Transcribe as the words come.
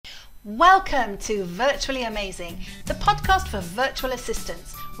Welcome to Virtually Amazing, the podcast for virtual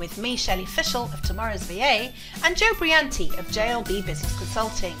assistants, with me, Shelley Fishel of Tomorrow's VA, and Joe Brianti of JLB Business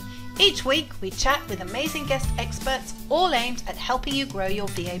Consulting. Each week, we chat with amazing guest experts, all aimed at helping you grow your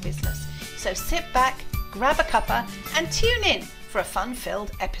VA business. So sit back, grab a cuppa, and tune in for a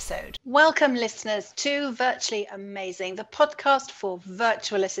fun-filled episode. Welcome, listeners, to Virtually Amazing, the podcast for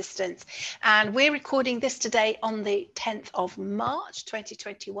virtual assistants. And we're recording this today on the 10th of March,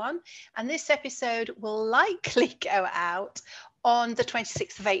 2021. And this episode will likely go out on the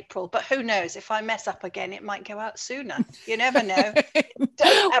 26th of April. But who knows? If I mess up again, it might go out sooner. You never know. It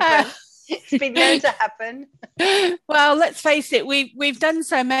does happen. It's been known to happen. Well, let's face it, we've done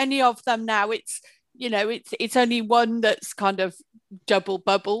so many of them now. It's only one that's kind of double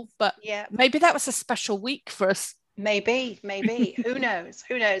bubble, but yeah, maybe that was a special week for us. Maybe. Who knows?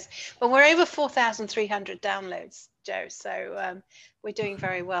 Well, we're over 4,300 downloads, Joe. So we're doing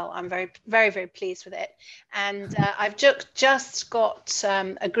very well. I'm very, very, very pleased with it. And I've just got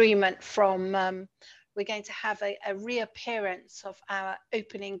agreement from. We're going to have a reappearance of our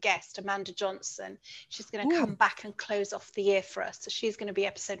opening guest, Amanda Johnson. She's going to come back and close off the year for us. So she's going to be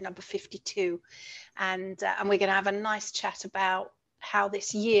episode number 52. And we're going to have a nice chat about how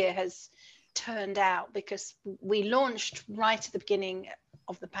this year has turned out, because we launched right at the beginning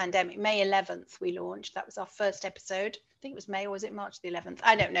of the pandemic. May 11th we launched. That was our first episode. I think it was May, or was it March the 11th?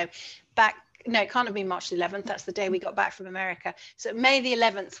 I don't know. No, it can't have been March the 11th. That's the day we got back from America. So May the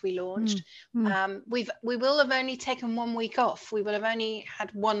 11th we launched. We will have only taken 1 week off. We will have only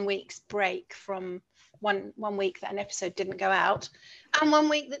had 1 week's break from one week that an episode didn't go out, and 1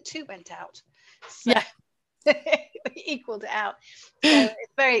 week that two went out. So we equaled it out. So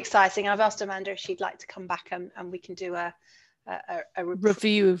it's very exciting. I've asked Amanda if she'd like to come back and we can do a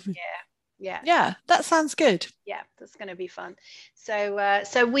review of Yeah, that sounds good. Yeah, that's going to be fun. So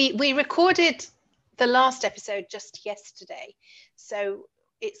we recorded the last episode just yesterday. So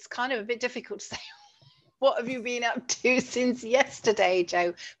it's kind of a bit difficult to say, what have you been up to since yesterday,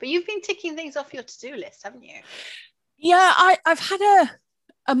 Joe? But you've been ticking things off your to-do list, haven't you? Yeah, I've had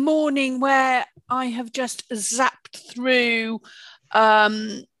a morning where I have just zapped through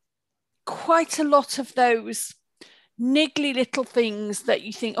quite a lot of those niggly little things that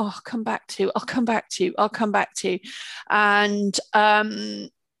you think, I'll come back to. And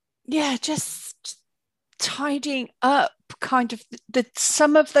just tidying up kind of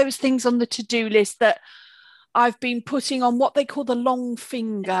some of those things on the to-do list that I've been putting on what they call the long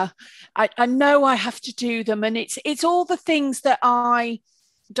finger. I know I have to do them, and it's all the things that I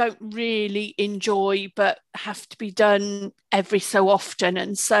don't really enjoy but have to be done every so often.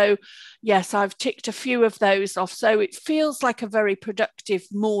 And so yes, I've ticked a few of those off, so it feels like a very productive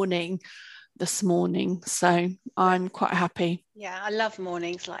morning this morning, so I'm quite happy. Yeah, I love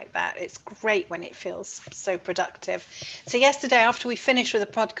mornings like that. It's great when it feels so productive. So yesterday, after we finished with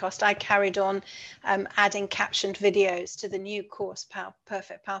the podcast, I carried on adding captioned videos to the new course,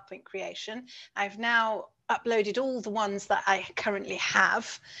 Perfect PowerPoint Creation. I've now uploaded all the ones that I currently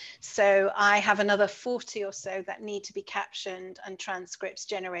have. So I have another 40 or so that need to be captioned and transcripts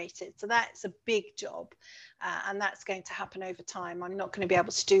generated. So that's a big job, and that's going to happen over time. I'm not going to be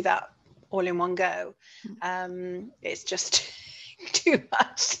able to do that all in one go. It's just too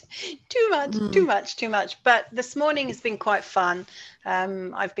much. But this morning has been quite fun.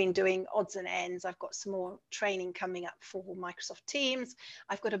 I've been doing odds and ends. I've got some more training coming up for Microsoft Teams.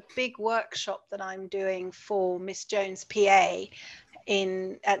 I've got a big workshop that I'm doing for Miss Jones PA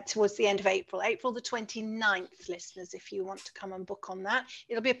towards the end of April the 29th, listeners, if you want to come and book on that.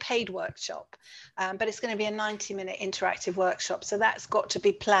 It'll be a paid workshop, but it's going to be a 90-minute interactive workshop. So that's got to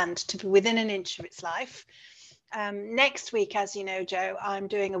be planned to be within an inch of its life. Next week, as you know, Joe, I'm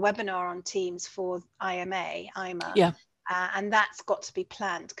doing a webinar on Teams for IMA. Yeah. And that's got to be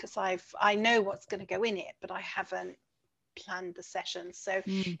planned, because I know what's going to go in it, but I haven't planned the sessions. So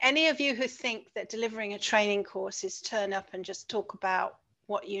any of you who think that delivering a training course is turn up and just talk about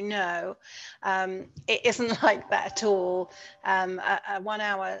what you know, it isn't like that at all. A 1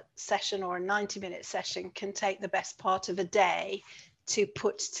 hour session or a 90-minute session can take the best part of a day to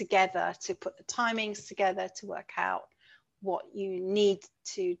put together, to put the timings together, to work out what you need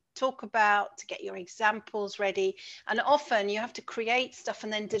to talk about, to get your examples ready. And often you have to create stuff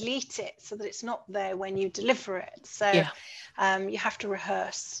and then delete it so that it's not there when you deliver it. So you have to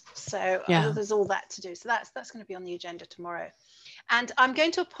rehearse. So there's all that to do. So that's going to be on the agenda tomorrow. And I'm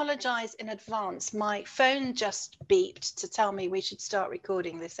going to apologize in advance. My phone just beeped to tell me we should start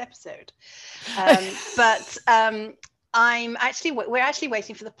recording this episode. But we're actually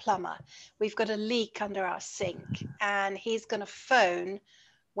waiting for the plumber. We've got a leak under our sink, and he's going to phone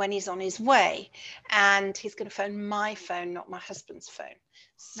when he's on his way, and he's going to phone my phone, not my husband's phone.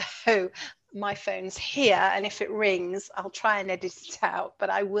 So my phone's here, and if it rings, I'll try and edit it out, but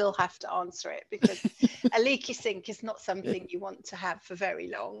I will have to answer it, because a leaky sink is not something you want to have for very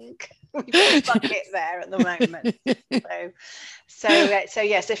long. We've got a bucket there at the moment. So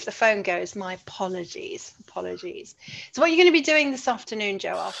yes, if the phone goes, my apologies. So what are you going to be doing this afternoon,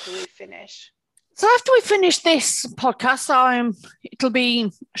 Joe, after we finish? So after we finish this podcast, it'll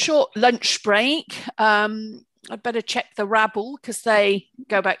be a short lunch break. I'd better check the rabble, because they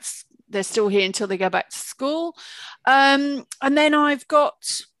go back. They're still here until they go back to school. And then I've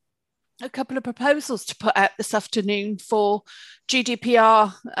got a couple of proposals to put out this afternoon for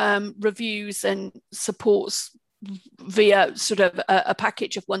GDPR reviews and supports via sort of a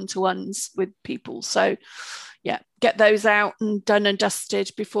package of one-to-ones with people. So yeah, get those out and done and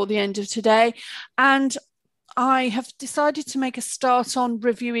dusted before the end of today. And I have decided to make a start on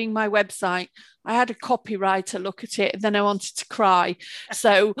reviewing my website. I had a copywriter look at it, and then I wanted to cry.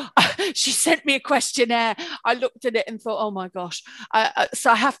 So she sent me a questionnaire. I looked at it and thought, oh my gosh. So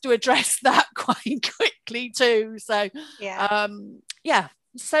I have to address that quite quickly too. So yeah.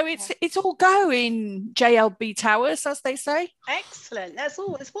 So it's all going JLB Towers, as they say. Excellent. It's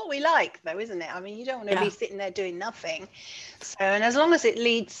what we like, though, isn't it? I mean, you don't want to be sitting there doing nothing. So, and as long as it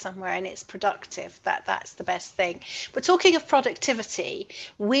leads somewhere and it's productive, that's the best thing. But talking of productivity,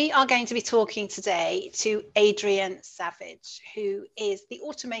 we are going to be talking today to Adrian Savage, who is the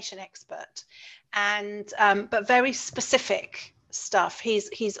automation expert, and but very specific stuff.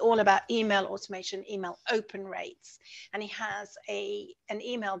 He's all about email automation, email open rates, and he has an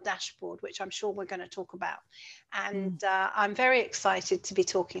email dashboard, which I'm sure we're going to talk about. And I'm very excited to be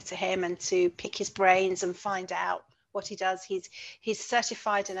talking to him and to pick his brains and find out what he does. He's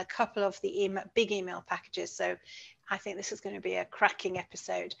certified in a couple of the big email packages, so I think this is going to be a cracking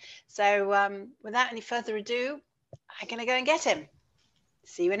episode. So without any further ado, I'm going to go and get him.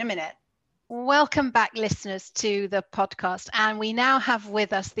 See you in a minute. Welcome back, listeners, to the podcast. And we now have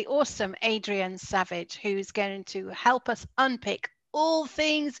with us the awesome Adrian Savage, who's going to help us unpick all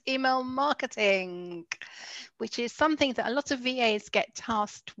things email marketing, which is something that a lot of VAs get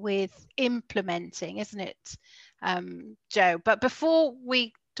tasked with implementing, isn't it, Joe? But before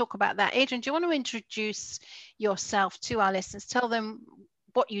we talk about that, Adrian, do you want to introduce yourself to our listeners? Tell them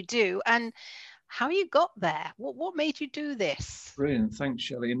what you do and how you got there. What made you do this? Brilliant. Thanks,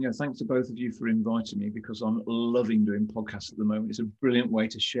 Shelley. And thanks to both of you for inviting me, because I'm loving doing podcasts at the moment. It's a brilliant way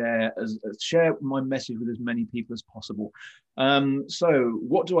to share my message with as many people as possible. So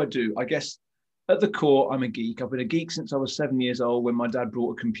what do I do? I guess at the core, I'm a geek. I've been a geek since I was 7 years old, when my dad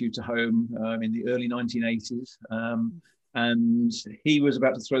brought a computer home in the early 1980s. And he was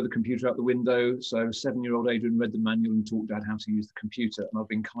about to throw the computer out the window. So 7-year-old Adrian read the manual and taught Dad how to use the computer. And I've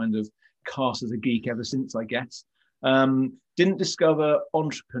been kind of cast as a geek ever since, I guess. Didn't discover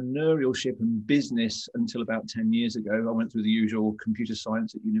entrepreneurship and business until about 10 years ago. I went through the usual computer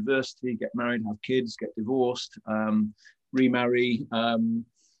science at university, get married, have kids, get divorced, remarry. And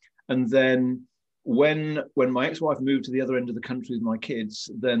then when my ex-wife moved to the other end of the country with my kids,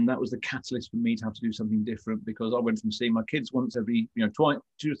 then that was the catalyst for me to have to do something different, because I went from seeing my kids once every, 2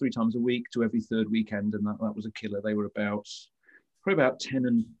 or 3 times a week to every third weekend. And that was a killer. They were probably about 10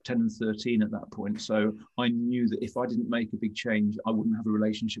 and 13 at that point. So I knew that if I didn't make a big change, I wouldn't have a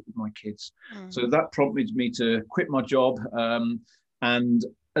relationship with my kids. So that prompted me to quit my job. And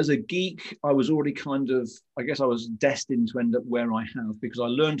as a geek, I was already I was destined to end up where I have, because I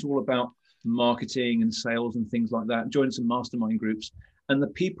learned all about marketing and sales and things like that, joined some mastermind groups. And the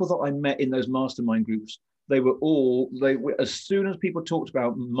people that I met in those mastermind groups, they were as soon as people talked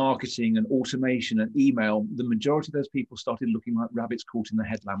about marketing and automation and email, the majority of those people started looking like rabbits caught in the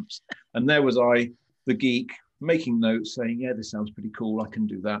headlamps. And there was I, the geek, making notes saying, yeah, this sounds pretty cool, I can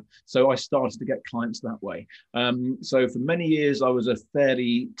do that. So I started to get clients that way. So for many years, I was a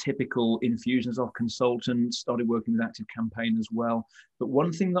fairly typical Infusionsoft consultant, started working with ActiveCampaign as well. But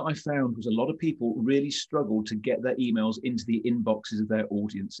one thing that I found was a lot of people really struggled to get their emails into the inboxes of their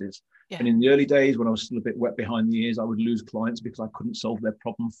audiences. Yeah. And in the early days, when I was still a bit wet behind the ears, I would lose clients because I couldn't solve their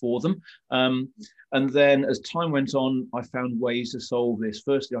problem for them. And then as time went on, I found ways to solve this.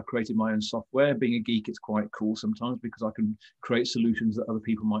 Firstly, I created my own software. Being a geek, it's quite cool sometimes because I can create solutions that other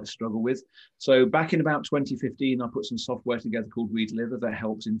people might struggle with. So back in about 2015, I put some software together called WeDeliver that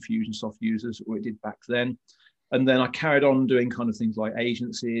helps Infusionsoft users, or it did back then. And then I carried on doing kind of things like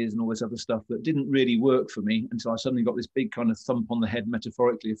agencies and all this other stuff that didn't really work for me until I suddenly got this big kind of thump on the head,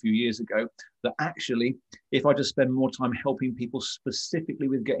 metaphorically, a few years ago, that actually, if I just spend more time helping people specifically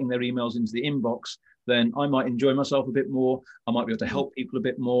with getting their emails into the inbox, then I might enjoy myself a bit more. I might be able to help people a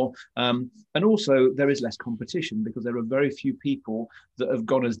bit more. And also there is less competition because there are very few people that have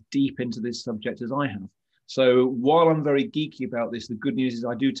gone as deep into this subject as I have. So while I'm very geeky about this, the good news is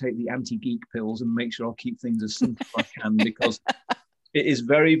I do take the anti-geek pills and make sure I'll keep things as simple as I can, because it is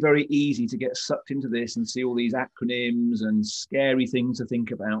very, very easy to get sucked into this and see all these acronyms and scary things to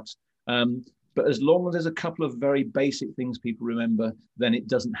think about. But as long as there's a couple of very basic things people remember, then it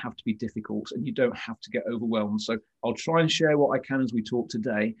doesn't have to be difficult and you don't have to get overwhelmed. So I'll try and share what I can as we talk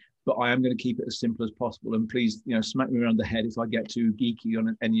today, but I am going to keep it as simple as possible. And please, smack me around the head if I get too geeky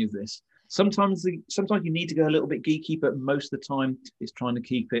on any of this. Sometimes you need to go a little bit geeky, but most of the time it's trying to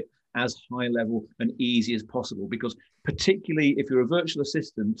keep it as high level and easy as possible, because particularly if you're a virtual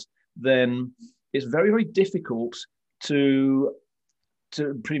assistant, then it's very, very difficult to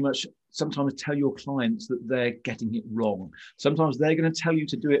pretty much sometimes tell your clients that they're getting it wrong. Sometimes they're going to tell you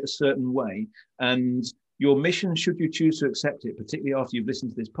to do it a certain way, and your mission, should you choose to accept it, particularly after you've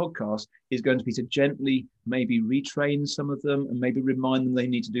listened to this podcast, is going to be to gently maybe retrain some of them and maybe remind them they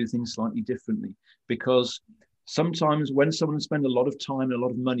need to do things slightly differently. Because sometimes when someone spends a lot of time and a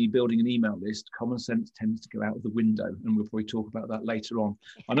lot of money building an email list, common sense tends to go out of the window. And we'll probably talk about that later on.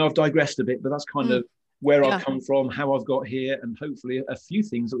 I know I've digressed a bit, but that's kind of where I've come from, how I've got here, and hopefully a few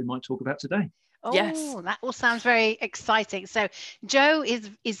things that we might talk about today. Oh, yes, that all sounds very exciting. So Joe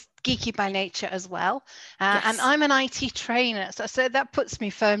is geeky by nature as well. And I'm an IT trainer. So that puts me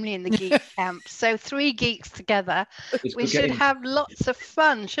firmly in the geek camp. So 3 geeks together, we should have lots of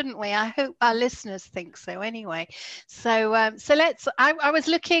fun, shouldn't we? I hope our listeners think so anyway. So I was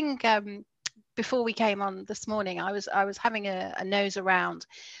looking, before we came on this morning, I was having a nose around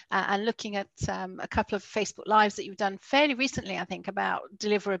and looking at a couple of Facebook Lives that you've done fairly recently, I think, about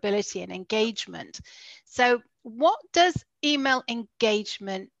deliverability and engagement. So what does email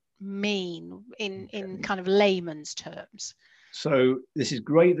engagement mean in kind of layman's terms? So this is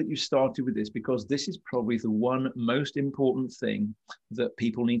great that you started with this, because this is probably the one most important thing that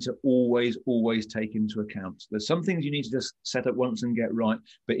people need to always take into account. There's some things you need to just set up once and get right,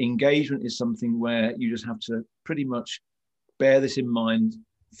 but engagement is something where you just have to pretty much bear this in mind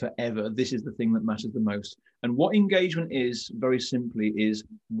forever. This is the thing that matters the most. And what engagement is, very simply, is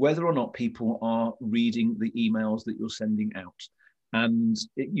whether or not people are reading the emails that you're sending out. And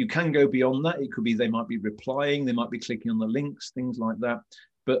you can go beyond that. It could be they might be replying, they might be clicking on the links, things like that.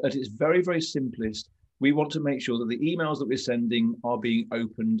 But at its very, very simplest, we want to make sure that the emails that we're sending are being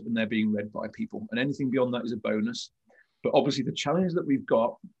opened and they're being read by people. And anything beyond that is a bonus. But obviously the challenge that we've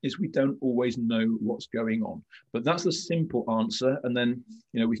got is we don't always know what's going on. But that's the simple answer. And then,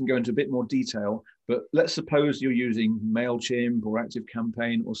 we can go into a bit more detail. But let's suppose you're using MailChimp or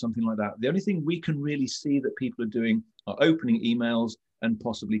ActiveCampaign or something like that. The only thing we can really see that people are doing are opening emails and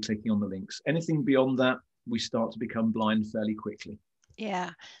possibly clicking on the links. Anything beyond that, we start to become blind fairly quickly.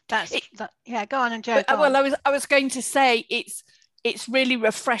 Yeah, yeah, go on, and Joe. I was going to say it's really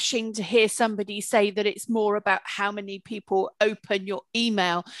refreshing to hear somebody say that it's more about how many people open your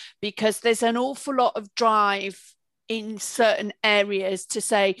email, because there's an awful lot of drive in certain areas to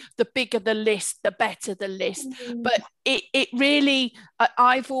say the bigger the list, the better the list. But it really,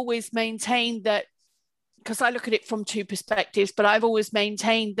 I've always maintained that, because I look at it from 2 perspectives, but I've always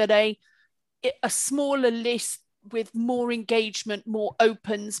maintained that a smaller list with more engagement, more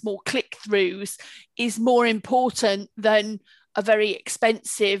opens, more click-throughs is more important than a very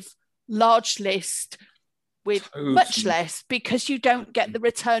expensive large list with much less, because you don't get the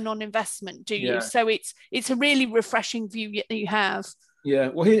return on investment, do you? So it's a really refreshing view that you have. Yeah,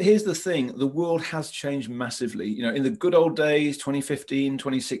 well, here's the thing. The world has changed massively. In the good old days, 2015,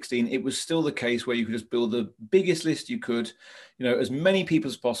 2016, it was still the case where you could just build the biggest list you could, as many people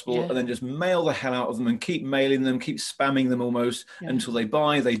as possible, and then just mail the hell out of them and keep mailing them, keep spamming them almost until they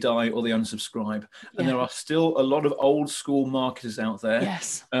buy, they die, or they unsubscribe. And there are still a lot of old school marketers out there,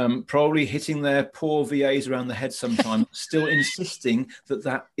 probably hitting their poor VAs around the head sometimes, still insisting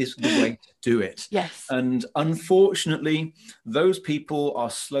that is the way to do it. And unfortunately, those people are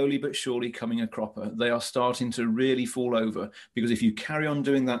slowly but surely coming a cropper. They are starting to really fall over, because if you carry on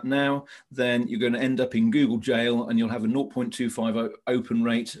doing that now, then you're going to end up in Google jail, and you'll have a 0.25 open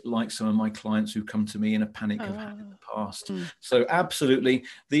rate, like some of my clients who come to me in a panic have had in the past. So absolutely,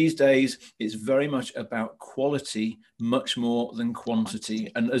 these days it's very much about quality much more than quantity.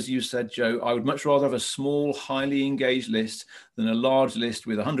 And as you said, Joe, I would much rather have a small, highly engaged list than a large list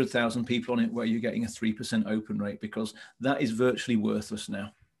with 100,000 people on it where you're getting a 3% open rate, because that is virtually worthless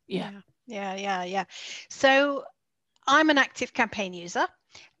now. Yeah. So I'm an ActiveCampaign user,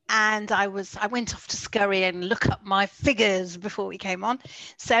 and I went off to scurry and look up my figures before we came on.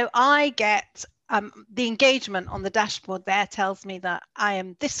 So I get the engagement on the dashboard there tells me that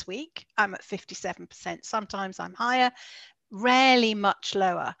this week I'm at 57%. Sometimes I'm higher, rarely much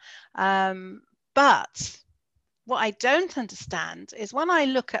lower. But what I don't understand is when I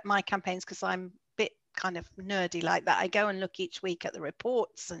look at my campaigns, because I'm a bit kind of nerdy like that, I go and look each week at the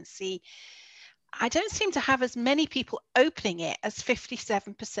reports and see, I don't seem to have as many people opening it as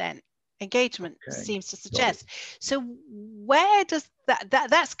 57% engagement seems to suggest. So where does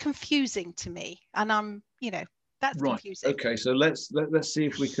that's confusing to me, and I'm, that's confusing. Okay, so let's see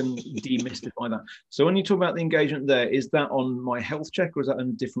if we can demystify that. So when you talk about the engagement there, is that on My Health Check, or is that in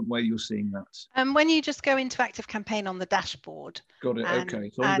a different way you're seeing that? When you just go into Active Campaign on the dashboard. Got it.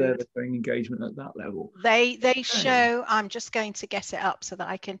 Okay, so they're showing engagement at that level. They show. I'm just going to get it up so that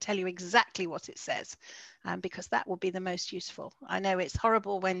I can tell you exactly what it says. Because that will be the most useful. I know it's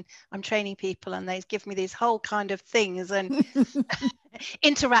horrible when I'm training people and they give me these whole kind of things and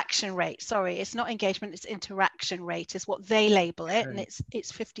interaction rate. Sorry, it's not engagement, it's interaction rate is what they label it, and it's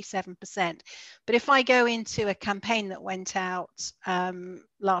 57%. But if I go into a campaign that went out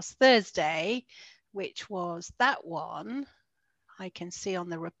last Thursday, which was that one, I can see on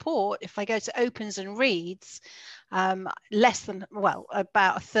the report, if I go to opens and reads, about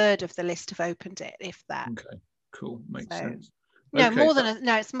a third of the list have opened it, if that. Okay, cool, makes sense. No,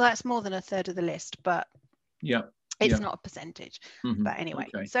 that's more than a third of the list, but it's not a percentage. But anyway,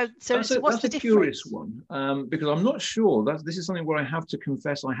 so what's the difference? That's a curious one, because I'm not sure. This is something where I have to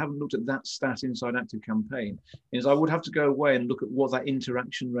confess I haven't looked at that stat inside Active Campaign. Is I would have to go away and look at what that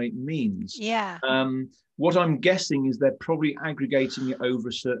interaction rate means. Yeah. What I'm guessing is they're probably aggregating it over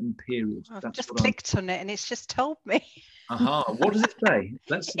a certain period. I've just clicked on it and it's just told me. What does it say?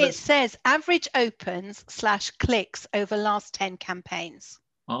 It says average opens / clicks over last 10 campaigns.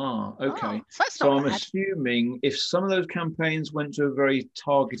 Okay. So I'm assuming if some of those campaigns went to a very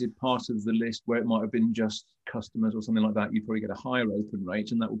targeted part of the list where it might have been just customers or something like that, you'd probably get a higher open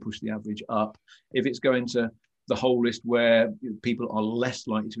rate and that will push the average up. If it's going to the whole list where people are less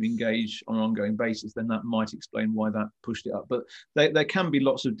likely to engage on an ongoing basis, then that might explain why that pushed it up. But there can be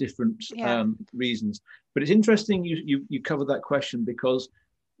lots of different reasons. But it's interesting you covered that question, because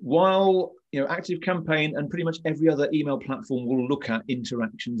while Active Campaign and pretty much every other email platform will look at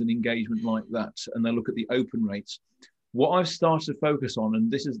interactions and engagement like that, and they'll look at the open rates, what I've started to focus on, and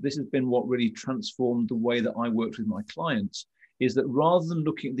this has been what really transformed the way that I worked with my clients, is that rather than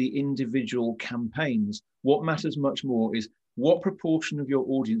looking at the individual campaigns, what matters much more is what proportion of your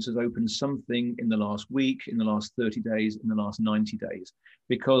audience has opened something in the last week, in the last 30 days, in the last 90 days.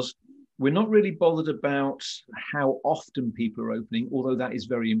 Because we're not really bothered about how often people are opening, although that is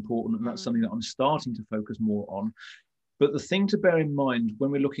very important, and that's something that I'm starting to focus more on. But the thing to bear in mind when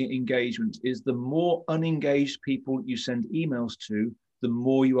we're looking at engagement is the more unengaged people you send emails to, the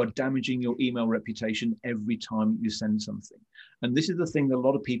more you are damaging your email reputation every time you send something. And this is the thing that a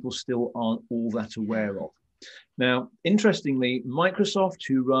lot of people still aren't all that aware of. Now, interestingly, Microsoft,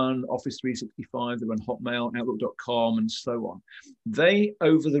 who run Office 365, they run Hotmail, Outlook.com, and so on, they,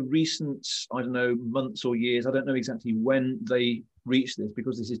 over the recent, months or years, I don't know exactly when they reached this,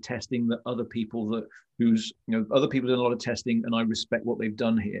 because this is testing that other people other people do a lot of testing, and I respect what they've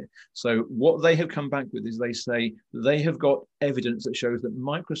done here. So what they have come back with is they say they have got evidence that shows that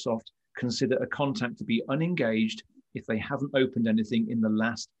Microsoft consider a contact to be unengaged if they haven't opened anything in the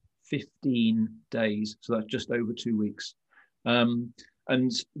last 15 days. So that's just over 2 weeks.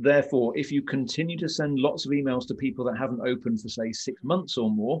 And therefore, if you continue to send lots of emails to people that haven't opened for, say, 6 months or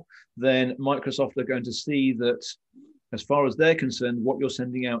more, then Microsoft are going to see that, as far as they're concerned, what you're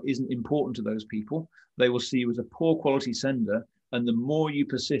sending out isn't important to those people. They will see you as a poor quality sender. And the more you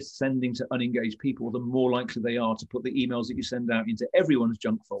persist sending to unengaged people, the more likely they are to put the emails that you send out into everyone's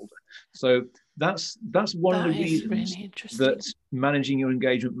junk folder. So that's one of the reasons really that managing your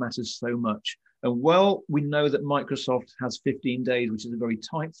engagement matters so much. And while we know that Microsoft has 15 days, which is a very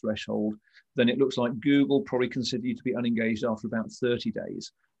tight threshold, then it looks like Google probably consider you to be unengaged after about 30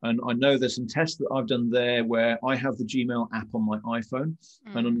 days. And I know there's some tests that I've done there where I have the Gmail app on my iPhone.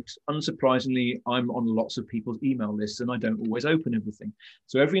 And unsurprisingly, I'm on lots of people's email lists and I don't always open everything.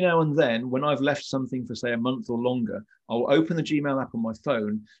 So every now and then, when I've left something for, say, a month or longer, I'll open the Gmail app on my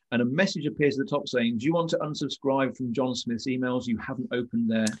phone and a message appears at the top saying, do you want to unsubscribe from John Smith's emails? You haven't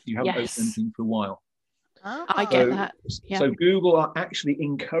opened opened anything for a while. I get that. Yeah. So Google are actually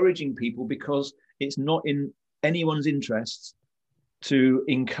encouraging people, because it's not in anyone's interests to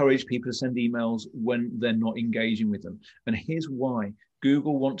encourage people to send emails when they're not engaging with them. And here's why.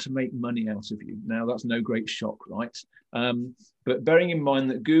 Google want to make money out of you. Now, that's no great shock, right? But bearing in mind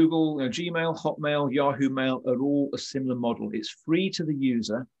that Google, Gmail, Hotmail, Yahoo Mail are all a similar model. It's free to the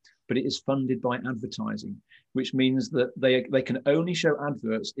user, but it is funded by advertising, which means that they can only show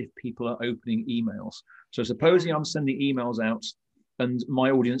adverts if people are opening emails. So supposing I'm sending emails out and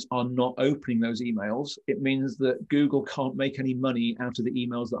my audience are not opening those emails, it means that Google can't make any money out of the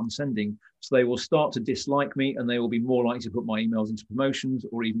emails that I'm sending. So they will start to dislike me, and they will be more likely to put my emails into promotions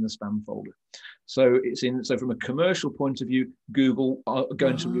or even the spam folder. So so from a commercial point of view, Google are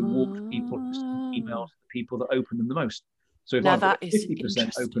going to reward people who send emails to the people that open them the most. So if I've got a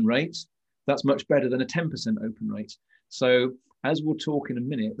 50% open rate, that's much better than a 10% open rate. So as we'll talk in a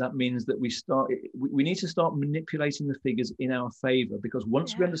minute, that means that we need to start manipulating the figures in our favor, because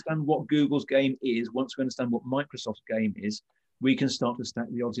once we understand what Google's game is, once we understand what Microsoft's game is, we can start to stack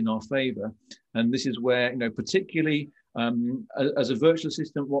the odds in our favor. And this is where, particularly as a virtual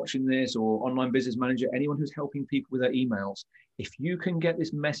assistant watching this, or online business manager, anyone who's helping people with their emails, if you can get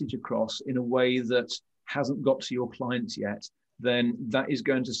this message across in a way that hasn't got to your clients yet, then that is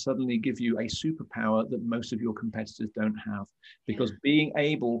going to suddenly give you a superpower that most of your competitors don't have. Because being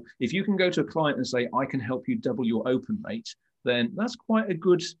able, if you can go to a client and say, I can help you double your open rate, then that's quite a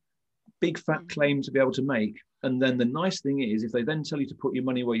good big fat claim to be able to make. And then the nice thing is, if they then tell you to put your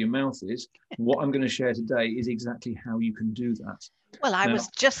money where your mouth is, what I'm going to share today is exactly how you can do that. Well, I was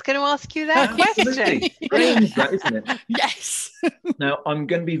just going to ask you that question. Strange, that, isn't it? Yes. Now, I'm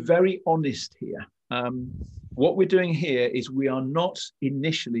going to be very honest here. What we're doing here is we are not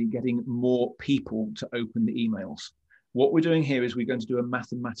initially getting more people to open the emails. What we're doing here is we're going to do a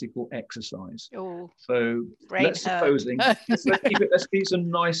mathematical exercise. Oh, so let's keep some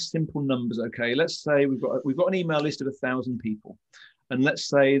nice simple numbers. Okay, let's say we've got an email list of 1,000 people, and let's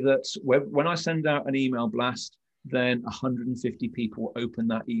say that when I send out an email blast, then 150 people open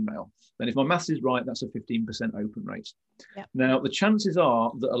that email. Then if my maths is right, that's a 15% open rate. Yep. Now, the chances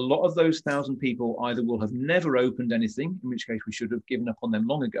are that a lot of those 1,000 people either will have never opened anything, in which case we should have given up on them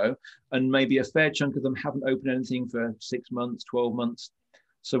long ago, and maybe a fair chunk of them haven't opened anything for 6 months, 12 months.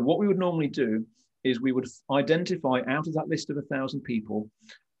 So what we would normally do is we would identify out of that list of 1,000 people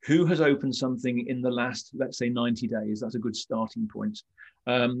who has opened something in the last, let's say, 90 days. That's a good starting point.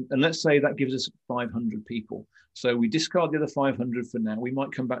 And let's say that gives us 500 people. So we discard the other 500 for now. We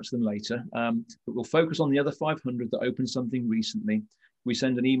might come back to them later, but we'll focus on the other 500 that opened something recently. We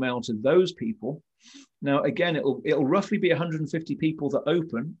send an email to those people. Now, again, it'll roughly be 150 people that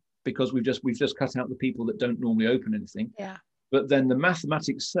open, because we've just cut out the people that don't normally open anything. Yeah. But then the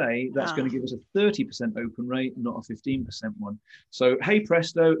mathematics say that's going to give us a 30% open rate, not a 15% one. So, hey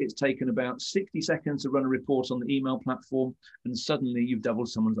presto, it's taken about 60 seconds to run a report on the email platform, and suddenly you've doubled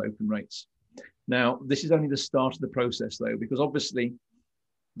someone's open rates. Now, this is only the start of the process, though, because obviously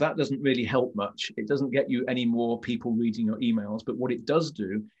that doesn't really help much. It doesn't get you any more people reading your emails. But what it does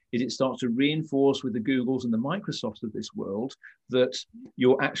do is it starts to reinforce with the Googles and the Microsofts of this world that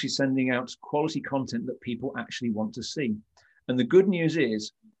you're actually sending out quality content that people actually want to see. And the good news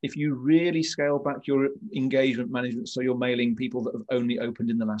is, if you really scale back your engagement management, so you're mailing people that have only opened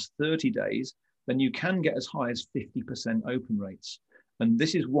in the last 30 days, then you can get as high as 50% open rates. And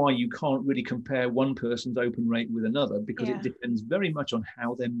this is why you can't really compare one person's open rate with another, because it depends very much on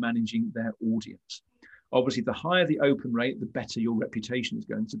how they're managing their audience. Obviously, the higher the open rate, the better your reputation is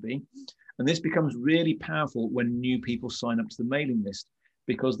going to be. And this becomes really powerful when new people sign up to the mailing list,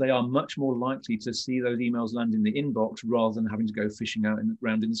 because they are much more likely to see those emails land in the inbox rather than having to go fishing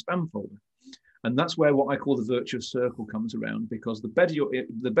around in the spam folder. And that's where what I call the virtuous circle comes around, because the better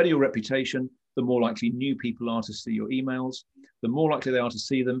your reputation, the more likely new people are to see your emails. The more likely they are to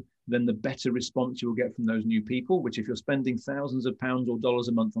see them, then the better response you'll get from those new people, which if you're spending thousands of pounds or dollars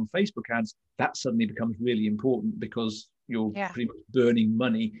a month on Facebook ads, that suddenly becomes really important, because you're pretty much burning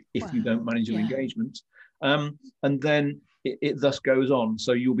money if you don't manage your engagement. And then it thus goes on.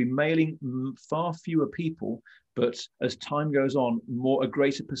 So you'll be mailing far fewer people, but as time goes on, a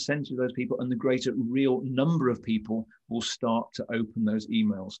greater percentage of those people and the greater real number of people will start to open those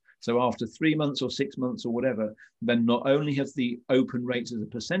emails. So after 3 months or 6 months or whatever, then not only have the open rates as a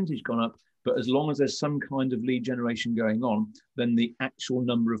percentage gone up, but as long as there's some kind of lead generation going on, then the actual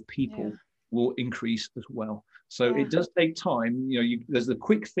number of people will increase as well. So it does take time. There's the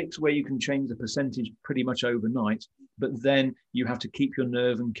quick fix where you can change the percentage pretty much overnight, but then you have to keep your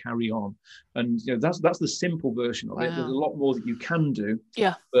nerve and carry on. And that's the simple version of it. There's a lot more that you can do.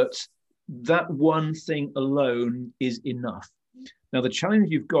 Yeah. But that one thing alone is enough. Now, the challenge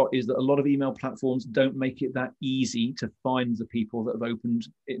you've got is that a lot of email platforms don't make it that easy to find the people that have opened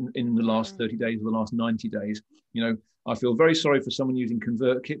in the last 30 days or the last 90 days. I feel very sorry for someone using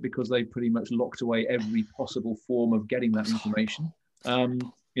ConvertKit, because they pretty much locked away every possible form of getting that information.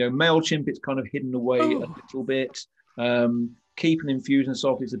 MailChimp, it's kind of hidden away a little bit. Keep and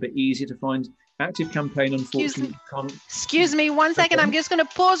Infusionsoft is a bit easier to find. Active Campaign, unfortunately, can't. Excuse me 1 second. Okay. I'm just going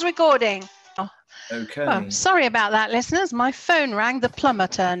to pause recording. Okay. Oh, sorry about that, listeners. My phone rang. The plumber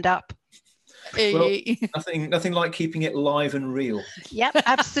turned up. Well, nothing like keeping it live and real. Yep,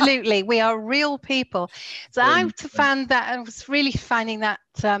 absolutely. We are real people. So I've found that, I was really finding that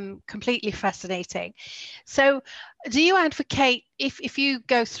completely fascinating. So do you advocate, if you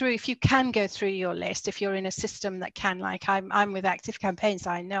can go through your list, if you're in a system that can, like I'm with Active Campaign, so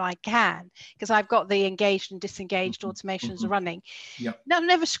I know I can, because I've got the engaged and disengaged automations running. Yeah. Now, I'm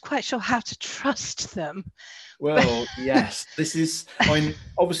never quite sure how to trust them. Well, yes, this is,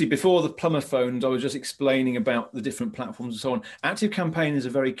 obviously before the plumber phoned, I was just explaining about the different platforms and so on. Active Campaign is a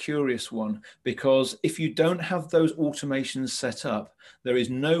very curious one, because if you don't have those automations set up, there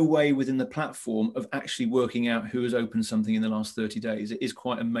is no way within the platform of actually working out who has opened something in the last 30 days. It is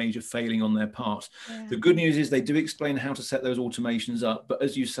quite a major failing on their part. Yeah. The good news is they do explain how to set those automations up, but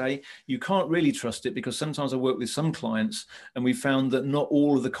as you say, you can't really trust it, because sometimes I work with some clients and we found that not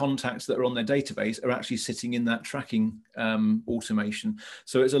all of the contacts that are on their database are actually sitting in that tracking automation.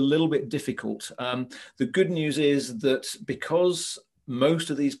 So it's a little bit difficult. The good news is that because most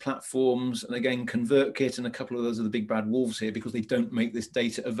of these platforms, and again, ConvertKit and a couple of those are the big bad wolves here, because they don't make this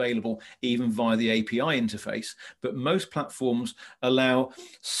data available even via the API interface. But most platforms allow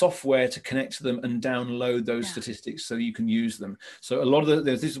software to connect to them and download those statistics so you can use them. So a lot of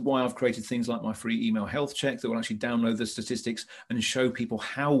this is why I've created things like my free email health check that will actually download the statistics and show people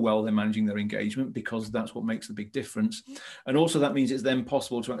how well they're managing their engagement, because that's what makes the big difference. And also that means it's then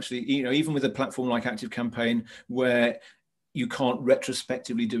possible to actually, even with a platform like Active Campaign, where you can't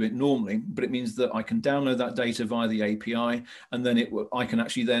retrospectively do it normally, but it means that I can download that data via the API, and then I can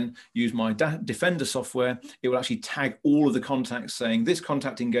actually then use my Defender software. It will actually tag all of the contacts saying this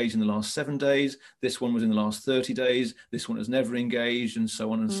contact engaged in the last 7 days, this one was in the last 30 days, this one has never engaged, and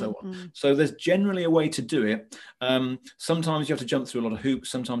so on and so on. So there's generally a way to do it. Sometimes you have to jump through a lot of hoops.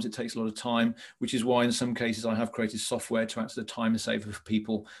 Sometimes it takes a lot of time, which is why in some cases I have created software to act as a time saver for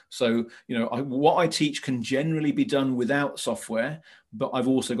people. So, what I teach can generally be done without software, but I've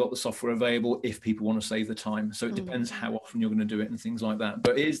also got the software available if people want to save the time. So it depends how often you're going to do it and things like that.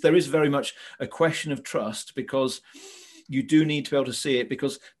 But there is very much a question of trust, because you do need to be able to see it,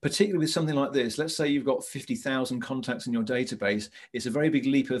 because particularly with something like this, let's say you've got 50,000 contacts in your database, it's a very big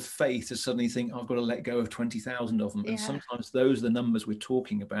leap of faith to suddenly think, I've got to let go of 20,000 of them. And sometimes those are the numbers we're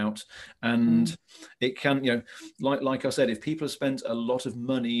talking about. And it can, like I said, if people have spent a lot of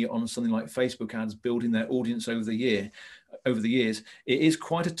money on something like Facebook ads, building their audience over the years, it is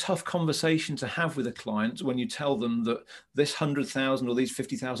quite a tough conversation to have with a client when you tell them that this 100,000 or these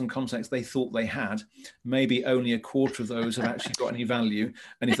 50,000 contacts they thought they had, maybe only a quarter of those have actually got any value.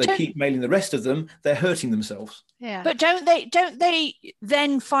 And if they keep mailing the rest of them, they're hurting themselves. Yeah. But don't they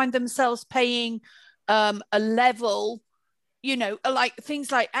then find themselves paying a level, like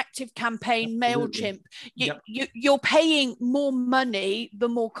things like Active Campaign, MailChimp, you're paying more money the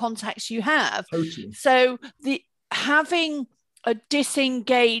more contacts you have. Totally. So having a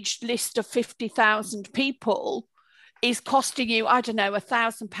disengaged list of 50,000 people is costing you, I don't know,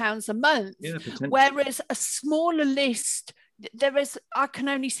 £1,000 a month. Yeah, whereas a smaller list, I can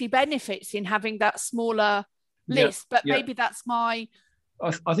only see benefits in having that smaller list, but maybe that's my...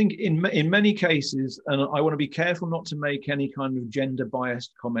 I think in many cases, and I want to be careful not to make any kind of gender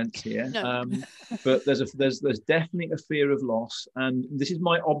biased comments here, but there's definitely a fear of loss, and this is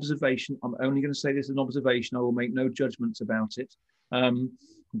my observation. I'm only going to say this as an observation. I will make no judgments about it.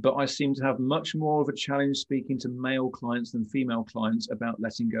 But I seem to have much more of a challenge speaking to male clients than female clients about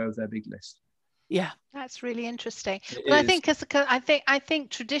letting go of their big list. Yeah, that's really interesting. Well, I think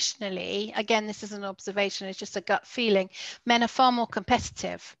traditionally, again, this is an observation, it's just a gut feeling, men are far more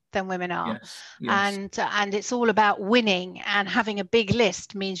competitive than women are. Yes. And it's all about winning, and having a big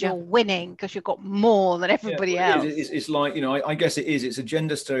list means you're winning because you've got more than everybody else. It's like, I guess it's a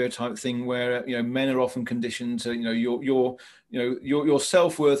gender stereotype thing where men are often conditioned to your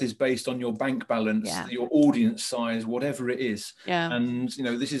self-worth is based on your bank balance, your audience size, whatever it is. And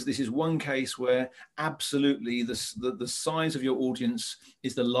this is one case where absolutely the size of your audience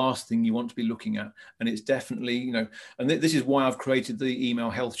is the last thing you want to be looking at. And it's definitely, and this is why I've created the email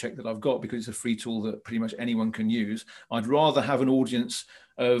health check that I've got, because it's a free tool that pretty much anyone can use. I'd rather have an audience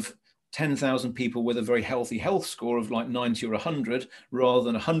of 10,000 people with a very healthy health score of like 90 or 100 rather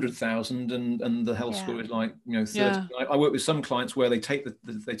than 100,000 and the health score is like 30. Yeah. I work with some clients where they take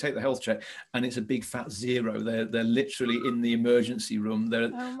the health check and it's a big fat 0. They're literally in the emergency room.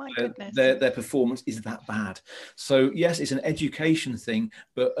 Oh my goodness. Their performance is that bad. So yes, it's an education thing,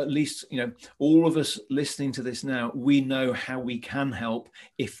 but at least all of us listening to this now, we know how we can help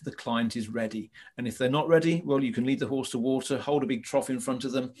if the client is ready. And if they're not ready, well, you can lead the horse to water, hold a big trough in front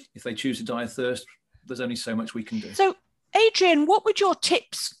of them. If they choose to die of thirst, there's only so much we can do. So, Adrian, what would your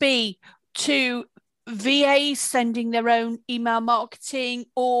tips be to VAs sending their own email marketing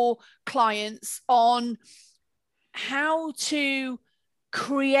or clients on how to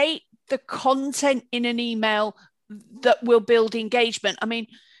create the content in an email that will build engagement? I mean,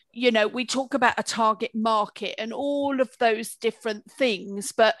 we talk about a target market and all of those different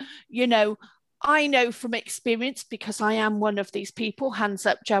things, but, I know from experience, because I am one of these people, hands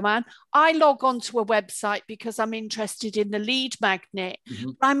up, Joanne, I log onto a website because I'm interested in the lead magnet. Mm-hmm.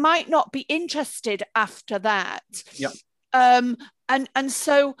 I might not be interested after that. Yeah. And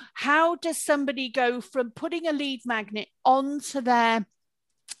so how does somebody go from putting a lead magnet onto their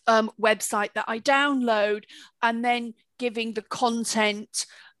website that I download and then giving the content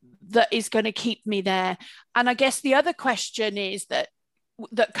that is going to keep me there? And I guess the other question is that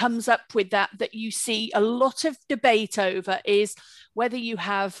comes up with that you see a lot of debate over is whether you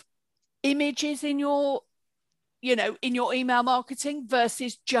have images in your email marketing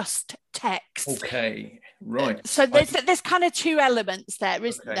versus just text. Okay, right. So there's kind of two elements there,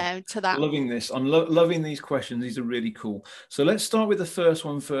 isn't there, to that? Loving this. I'm loving these questions. These are really cool. So let's start with the first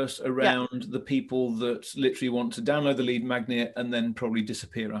one first, around the people that literally want to download the lead magnet and then probably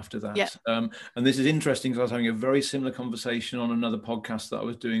disappear after that. Yeah. And this is interesting because I was having a very similar conversation on another podcast that I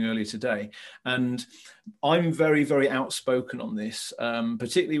was doing earlier today. And I'm very, very outspoken on this,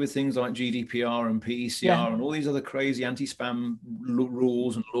 particularly with things like GDPR and PECR and all these other crazy anti-spam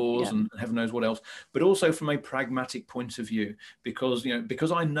rules and laws and heaven knows what else, but also from a pragmatic point of view,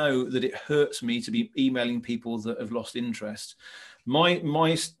 because I know that it hurts me to be emailing people that have lost interest.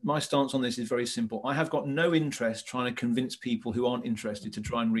 My stance on this is very simple. I have got no interest trying to convince people who aren't interested to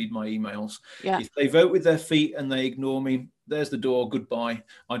try and read my emails. Yeah. If they vote with their feet and they ignore me, there's the door, goodbye.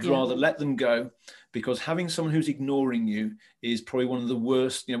 I'd rather let them go, because having someone who's ignoring you is probably one of the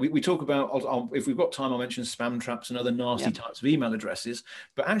worst. We talk about, if we've got time, I'll mention spam traps and other nasty types of email addresses.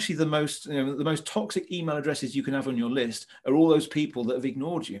 But actually the most toxic email addresses you can have on your list are all those people that have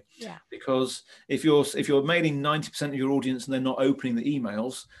ignored you. Yeah. Because if you're mailing 90% of your audience and they're not opening the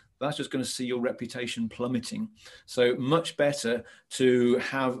emails, that's just going to see your reputation plummeting. So much better to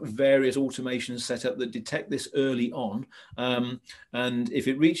have various automations set up that detect this early on. And if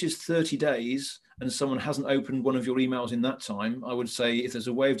it reaches 30 days and someone hasn't opened one of your emails in that time, I would say if there's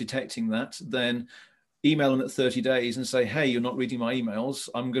a way of detecting that, then email them at 30 days and say, hey, you're not reading my emails.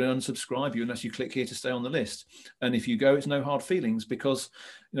 I'm going to unsubscribe you unless you click here to stay on the list. And if you go, it's no hard feelings, because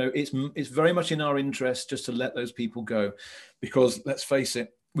it's very much in our interest just to let those people go, because let's face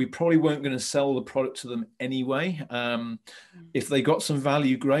it, we probably weren't going to sell the product to them anyway. If they got some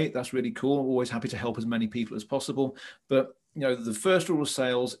value, great. That's really cool. Always happy to help as many people as possible. But the first rule of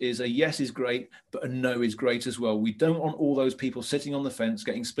sales is a yes is great, but a no is great as well. We don't want all those people sitting on the fence,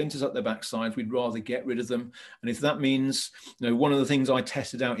 getting splinters up their backsides. We'd rather get rid of them. And if that means, one of the things I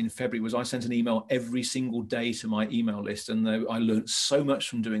tested out in February was I sent an email every single day to my email list. And I learned so much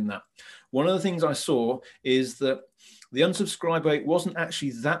from doing that. One of the things I saw is that the unsubscribe rate wasn't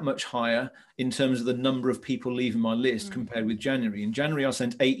actually that much higher in terms of the number of people leaving my list compared with January. In January, I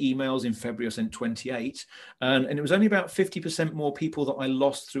sent 8 emails. In February, I sent 28. And it was only about 50% more people that I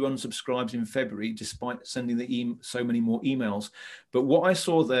lost through unsubscribes in February, despite sending so many more emails. But what I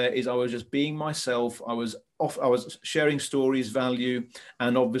saw there is I was just being myself. I was sharing stories, value,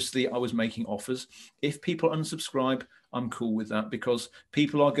 and obviously I was making offers. If people unsubscribe, I'm cool with that, because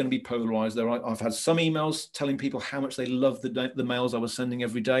people are going to be polarized. I've had some emails telling people how much they love the mails I was sending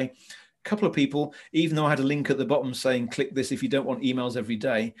every day. A couple of people, even though I had a link at the bottom saying, click this if you don't want emails every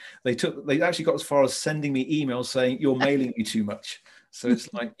day, they actually got as far as sending me emails saying, you're mailing me too much. So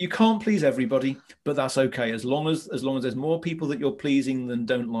it's like, you can't please everybody, but that's okay. As long as there's more people that you're pleasing than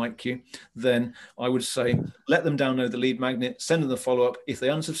don't like you, then I would say, let them download the lead magnet, send them the follow-up. If they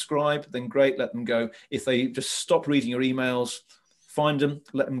unsubscribe, then great, let them go. If they just stop reading your emails, find them,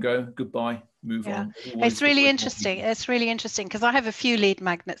 let them go, goodbye, move on. It's really interesting. It's really interesting because I have a few lead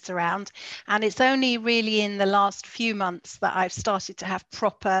magnets around, and it's only really in the last few months that I've started to have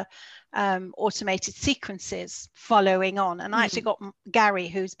proper automated sequences following on. And I actually got Gary,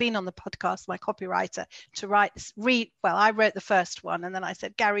 who's been on the podcast, my copywriter, to I wrote the first one, and then I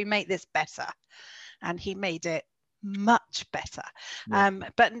said, Gary, make this better. And he made it much better.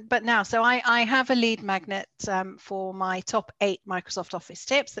 But now, so I have a lead magnet for my top 8 Microsoft Office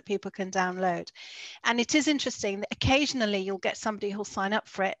tips that people can download. And it is interesting that occasionally you'll get somebody who'll sign up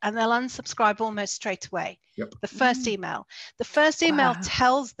for it and they'll unsubscribe almost straight away. The first email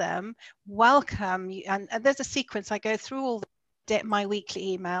tells them, welcome, and there's a sequence. I go through all my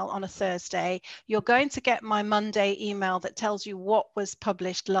weekly email on a Thursday. You're going to get my Monday email that tells you what was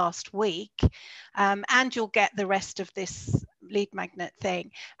published last week, and you'll get the rest of this lead magnet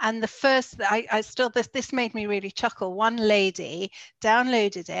thing. And the first, this made me really chuckle. One lady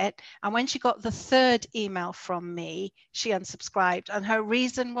downloaded it, and when she got the 3rd email from me, she unsubscribed, and her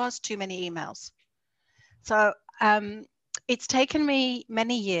reason was too many emails. So it's taken me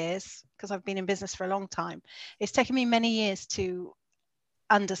many years, because I've been in business for a long time. It's taken me many years to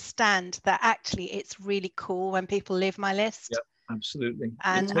understand that actually it's really cool when people leave my list. Yeah, absolutely.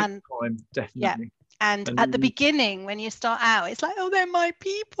 And time, definitely. Yeah. And at the beginning, when you start out, it's like, oh, they're my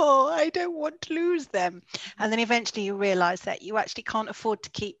people. I don't want to lose them. And then eventually you realize that you actually can't afford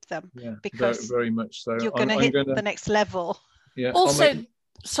to keep them, because very much so. You're going to hit the next level. Yeah. Also,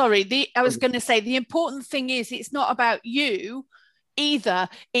 I was going to say, the important thing is it's not about you either.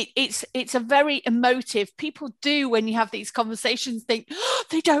 It's a very emotive. People do, when you have these conversations, think, oh,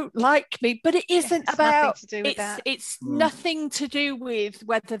 they don't like me, but it isn't about nothing to do with that. It's nothing to do with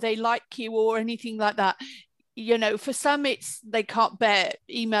whether they like you or anything like that. You know, for some it's they can't bear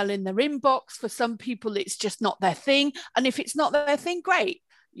email in their inbox. For some people it's just not their thing, and if it's not their thing, great,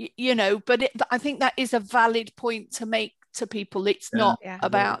 you know, but I think that is a valid point to make to people. It's not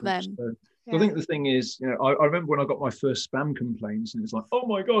about them. So. I think the thing is, you know, I remember when I got my first spam complaints, and it's like, oh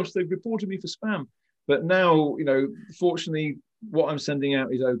my gosh, they've reported me for spam. But now, you know, fortunately, what I'm sending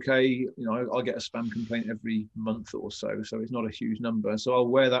out is okay. You know, I'll get a spam complaint every month or so, so it's not a huge number. So I'll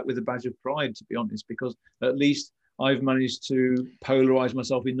wear that with a badge of pride, to be honest, because at least I've managed to polarize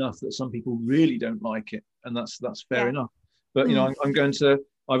myself enough that some people really don't like it, and that's fair enough. But you know,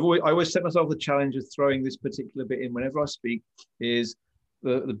 I always set myself the challenge of throwing this particular bit in whenever I speak. Is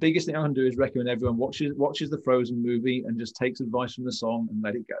the biggest thing I can do is recommend everyone watches the Frozen movie and just takes advice from the song and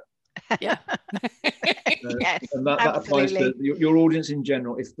let it go. Yeah. Yes, and that applies to your audience in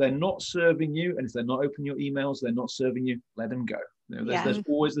general. If they're not serving you, and if they're not opening your emails, they're not serving you, let them go. You know, there's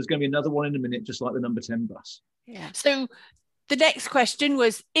going to be another one in a minute, just like the number 10 bus. Yeah. So the next question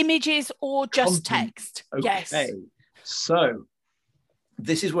was images or just text? Okay. Yes. So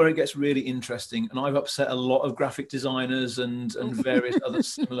this is where it gets really interesting, and I've upset a lot of graphic designers and various other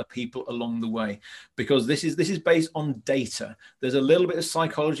similar people along the way, because this is based on data. There's a little bit of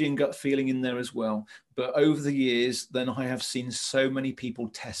psychology and gut feeling in there as well. But over the years, then I have seen so many people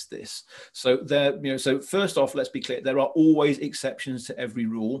test this. So so first off, let's be clear, there are always exceptions to every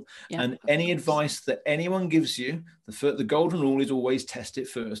rule. And any advice that anyone gives you, the golden rule is always test it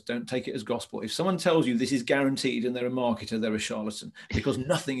first. Don't take it as gospel. If someone tells you this is guaranteed and they're a marketer, they're a charlatan, because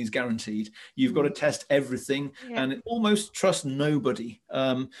nothing is guaranteed. You've got to test everything and almost trust nobody.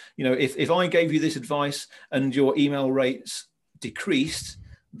 You know, if I gave you this advice and your email rates decreased,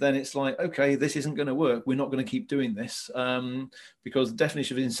 then it's like, okay, this isn't going to work. We're not going to keep doing this, because the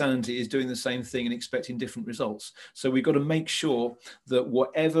definition of insanity is doing the same thing and expecting different results. So we've got to make sure that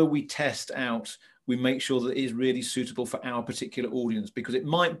whatever we test out, we make sure that it is really suitable for our particular audience, because it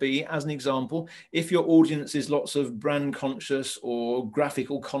might be, as an example, if your audience is lots of brand conscious or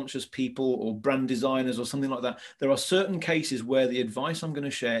graphical conscious people or brand designers or something like that, there are certain cases where the advice I'm going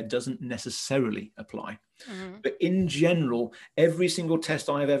to share doesn't necessarily apply. But in general, every single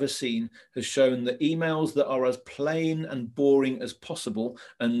test I have ever seen has shown that emails that are as plain and boring as possible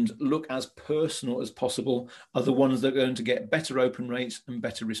and look as personal as possible are the ones that are going to get better open rates and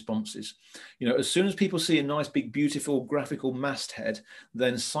better responses. You know, as soon as people see a nice, big, beautiful graphical masthead,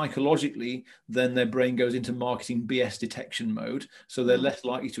 then psychologically, then their brain goes into marketing BS detection mode. So they're less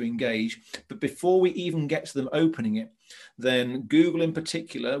likely to engage. But before we even get to them opening it, then Google in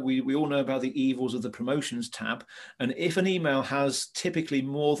particular, we all know about the evils of the promotions tab. And if an email has typically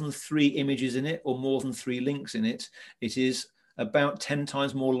more than 3 images in it or more than 3 links in it, it is about 10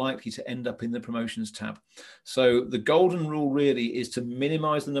 times more likely to end up in the promotions tab. So the golden rule really is to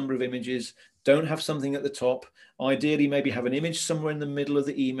minimize the number of images, don't have something at the top. Ideally, maybe have an image somewhere in the middle of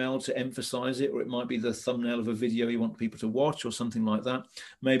the email to emphasize it, or it might be the thumbnail of a video you want people to watch or something like that.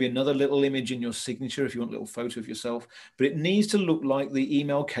 Maybe another little image in your signature if you want a little photo of yourself, but it needs to look like the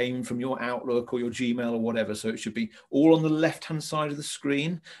email came from your Outlook or your Gmail or whatever. So it should be all on the left-hand side of the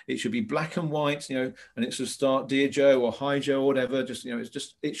screen. It should be black and white, you know, and it should start Dear Joe or Hi Joe or whatever. Just, you know,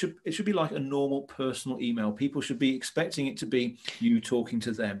 it should be like a normal personal email. People should be expecting it to be you talking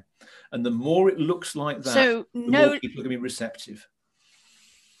to them. And the more it looks like that, So the more people are going to be receptive.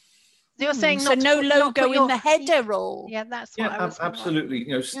 You're saying so no logo in the header, or yeah, that's what I was absolutely.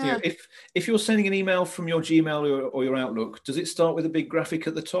 You know, if you're sending an email from your Gmail or your Outlook, does it start with a big graphic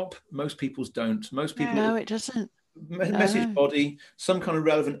at the top? Most people's don't. Most people, no, it doesn't. Message body, some kind of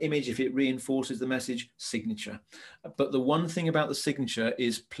relevant image if it reinforces the message, signature. But the one thing about the signature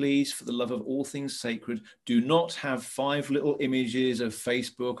is, please, for the love of all things sacred, do not have 5 little images of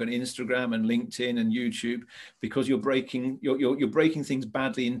Facebook and Instagram and LinkedIn and YouTube, because you're breaking things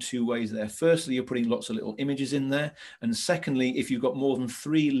badly in 2 ways there. Firstly, you're putting lots of little images in there, and secondly, if you've got more than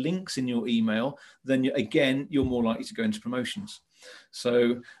 3 links in your email, then you're more likely to go into promotions.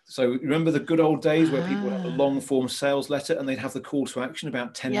 So remember the good old days where people would have a long form sales letter and they'd have the call to action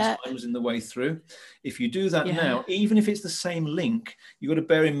about 10 times in the way through. If you do that now, even if it's the same link, you've got to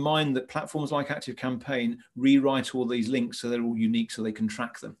bear in mind that platforms like ActiveCampaign rewrite all these links so they're all unique so they can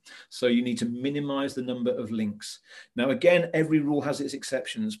track them. So you need to minimize the number of links. Now, again, every rule has its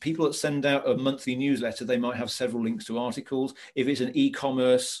exceptions. People that send out a monthly newsletter, they might have several links to articles. If it's an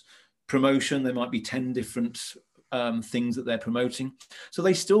e-commerce promotion, there might be 10 different things that they're promoting, so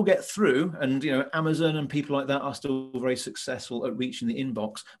they still get through, and you know, Amazon and people like that are still very successful at reaching the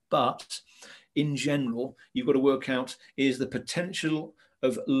inbox. But in general, you've got to work out, is the potential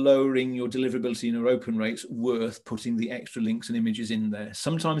of lowering your deliverability and your open rates worth putting the extra links and images in there?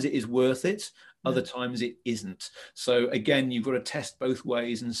 Sometimes it is worth it, other times it isn't. So again, you've got to test both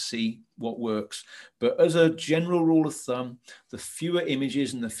ways and see what works. But as a general rule of thumb, the fewer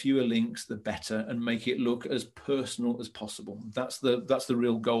images and the fewer links, the better, and make it look as personal as possible. That's the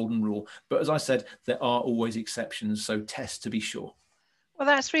real golden rule. But as I said, there are always exceptions, so test to be sure. Well,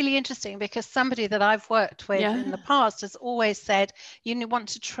 that's really interesting, because somebody that I've worked with in the past has always said you want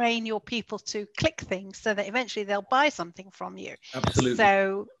to train your people to click things so that eventually they'll buy something from you. Absolutely.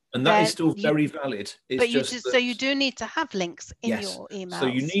 So, and that is still very valid. So you do need to have links in your emails. So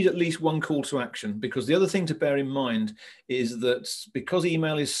you need at least one call to action, because the other thing to bear in mind is that because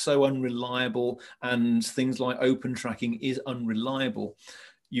email is so unreliable and things like open tracking is unreliable,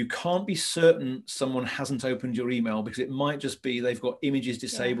 you can't be certain someone hasn't opened your email, because it might just be they've got images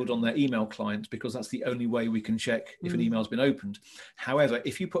disabled on their email client, because that's the only way we can check if an email's been opened. However,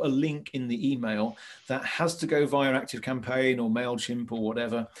 if you put a link in the email, that has to go via ActiveCampaign or MailChimp or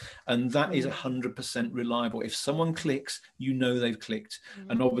whatever, and that is 100% reliable. If someone clicks, you know they've clicked.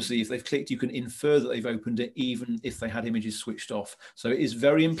 And obviously, if they've clicked, you can infer that they've opened it, even if they had images switched off. So it is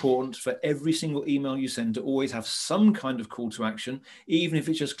very important for every single email you send to always have some kind of call to action, even if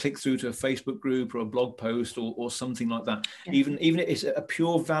it's just click through to a Facebook group or a blog post or something like that. Even if it's a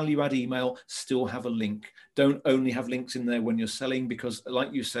pure value add email, still have a link. Don't only have links in there when you're selling, because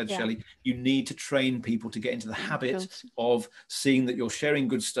like you said, Shelley, you need to train people to get into the habit of seeing that you're sharing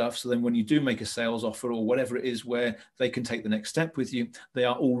good stuff. So then when you do make a sales offer or whatever it is where they can take the next step with you, they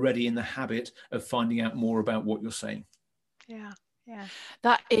are already in the habit of finding out more about what you're saying. Yeah.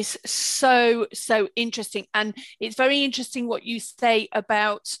 That is so interesting, and it's very interesting what you say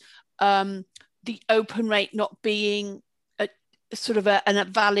about the open rate not being a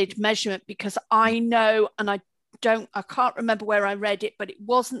valid measurement, because I know, and I can't remember where I read it, but it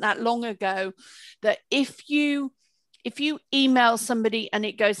wasn't that long ago, that if you email somebody and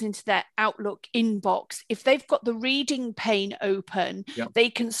it goes into their Outlook inbox, if they've got the reading pane open, they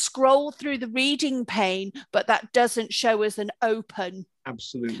can scroll through the reading pane, but that doesn't show as an open.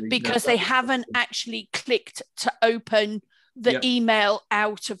 Absolutely. Because they haven't actually clicked to open the email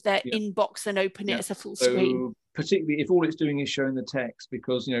out of their inbox and open it as a full screen. Particularly if all it's doing is showing the text,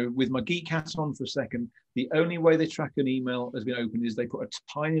 because, you know, with my geek hat on for a second, the only way they track an email has been opened is they put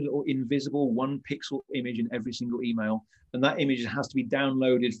a tiny little invisible 1 pixel image in every single email. And that image has to be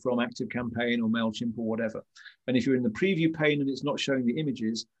downloaded from ActiveCampaign or MailChimp or whatever. And if you're in the preview pane and it's not showing the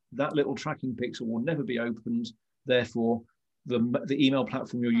images, that little tracking pixel will never be opened. Therefore, the email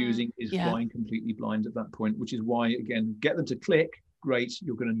platform you're using is flying completely blind at that point, which is why, again, get them to click. Great,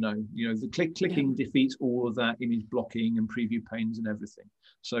 you're going to know. You know, the clicking defeats all of that image blocking and preview panes and everything.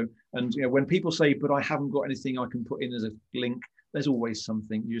 So, and you know, when people say, but I haven't got anything I can put in as a link, there's always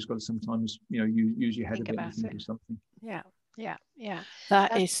something. You just got to sometimes, you know, use your head a bit and think of something. Yeah. Yeah.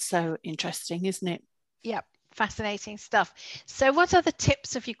 That is so interesting, isn't it? Yeah. Fascinating stuff. So what other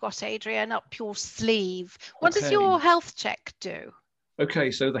tips have you got, Adrian, up your sleeve? What does your health check do?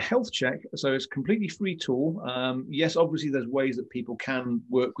 Okay, so the health check, so it's a completely free tool. Yes, obviously there's ways that people can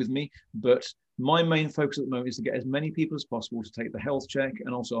work with me, but my main focus at the moment is to get as many people as possible to take the health check.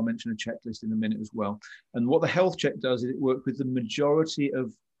 And also I'll mention a checklist in a minute as well. And what the health check does is it works with the majority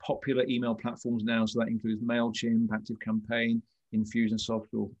of popular email platforms now. So that includes MailChimp, ActiveCampaign,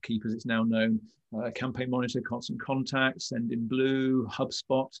 Infusionsoft, or Keep as it's now known, Campaign Monitor, Constant Contact, Sendinblue,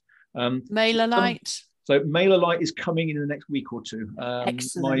 HubSpot. MailerLite. So MailerLite is coming in the next week or two.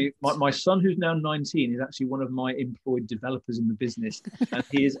 Excellent. My son, who's now 19, is actually one of my employed developers in the business. And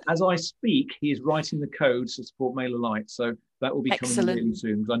he is, as I speak, he is writing the code to support MailerLite. So that will be coming really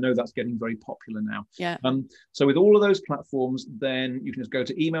soon, because I know that's getting very popular now. Yeah. So with all of those platforms, then you can just go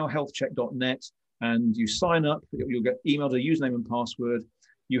to emailhealthcheck.net and you sign up. You'll get emailed a username and password.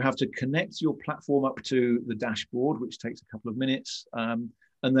 You have to connect your platform up to the dashboard, which takes a couple of minutes.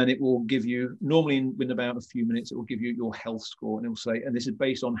 And then it will give you, normally in about a few minutes, it will give you your health score. And it will say, and this is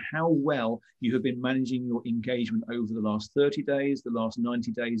based on how well you have been managing your engagement over the last 30 days, the last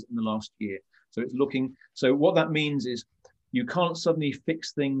 90 days, and the last year. So it's looking, so what that means is you can't suddenly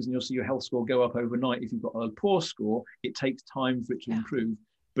fix things and you'll see your health score go up overnight. If you've got a poor score, it takes time for it to improve.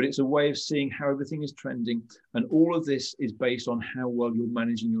 But it's a way of seeing how everything is trending. And all of this is based on how well you're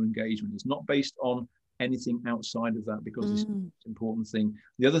managing your engagement. It's not based on anything outside of that, because it's an important thing.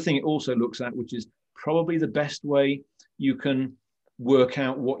 The other thing it also looks at, which is probably the best way you can work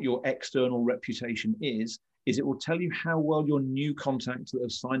out what your external reputation is it will tell you how well your new contacts that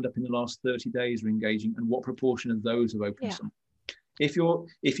have signed up in the last 30 days are engaging and what proportion of those have opened some. If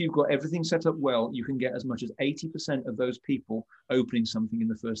you've got everything set up well, you can get as much as 80% of those people opening something in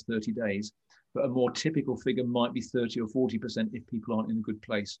the first 30 days. But a more typical figure might be 30 or 40% if people aren't in a good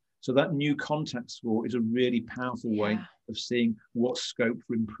place. So that new contact score is a really powerful way of seeing what scope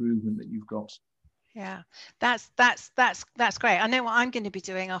for improvement that you've got. Yeah, that's great. I know what I'm going to be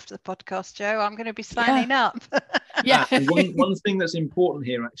doing after the podcast, Joe. I'm going to be signing up. And one thing that's important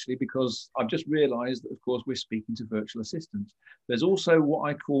here, actually, because I've just realized that, of course, we're speaking to virtual assistants. There's also what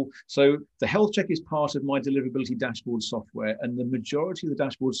I call, so the health check is part of my deliverability dashboard software, and the majority of the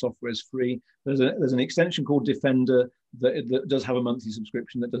dashboard software is free. There's an extension called Defender that does have a monthly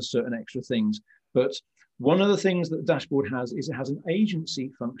subscription that does certain extra things. But one of the things that the dashboard has is it has an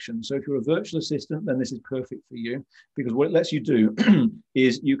agency function. So if you're a virtual assistant, then this is perfect for you, because what it lets you do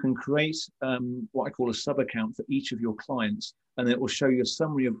is you can create what I call a sub account for each of your clients, and it will show you a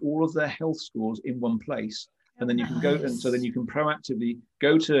summary of all of their health scores in one place. And then you can go, and so then you can proactively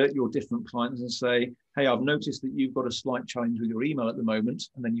go to your different clients and say, hey, I've noticed that you've got a slight challenge with your email at the moment.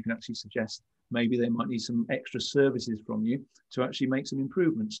 And then you can actually suggest maybe they might need some extra services from you to actually make some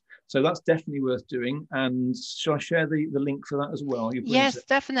improvements. So that's definitely worth doing. And shall I share the link for that as well? Yes,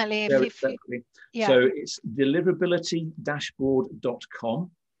 definitely. So it's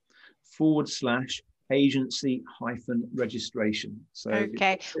deliverability-dashboard.com/agency-registration. So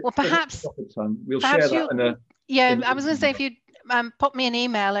okay, well, perhaps we'll share that I was going to say, if you pop me an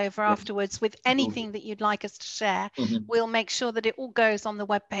email over afterwards with anything that you'd like us to share, we'll make sure that it all goes on the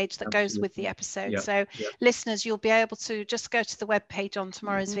webpage that goes with the episode. So listeners, you'll be able to just go to the webpage on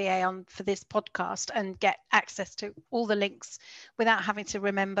Tomorrow's VA for this podcast and get access to all the links without having to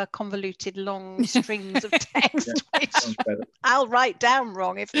remember convoluted long strings of text, which I'll write down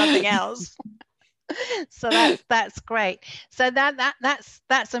wrong if nothing else. So that's great. So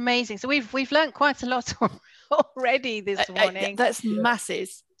that's amazing. So we've learned quite a lot already this morning. That's massive.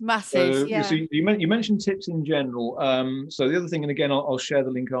 So you mentioned tips in general. So the other thing, and again, I'll share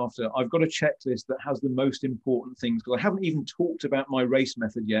the link after, I've got a checklist that has the most important things, because I haven't even talked about my RACE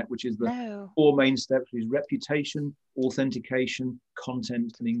method yet, which is the 4 main steps, which is reputation, authentication,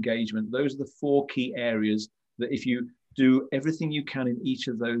 content, and engagement. Those are the 4 key areas that if you do everything you can in each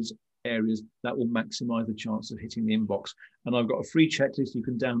of those areas, that will maximize the chance of hitting the inbox. And I've got a free checklist you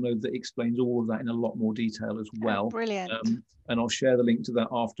can download that explains all of that in a lot more detail as well. Brilliant. And I'll share the link to that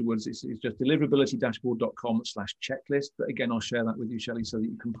afterwards. It's just deliverability-dashboard.com/checklist. But again, I'll share that with you, Shelley, so that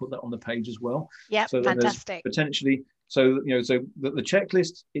you can put that on the page as well. Yeah, so fantastic. Potentially, so the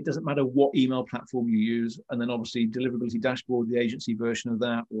checklist, it doesn't matter what email platform you use, and then obviously deliverability dashboard, the agency version of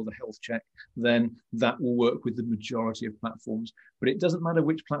that, or the health check, then that will work with the majority of platforms. But it doesn't matter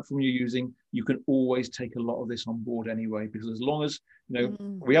which platform you're using, you can always take a lot of this on board anyway, because as long as,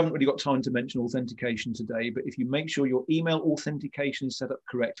 we haven't really got time to mention authentication today, but if you make sure your email authentication is set up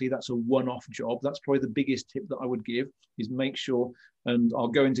correctly, that's a one-off job. That's probably the biggest tip that I would give, is make sure, and I'll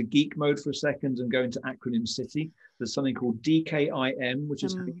go into geek mode for a second and go into acronym city. There's something called DKIM, which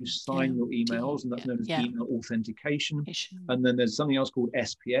is how you sign your emails, and that's known as email authentication. And then there's something else called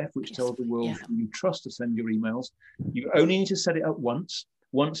SPF, which tells the world who you trust to send your emails. You only need to set it up once.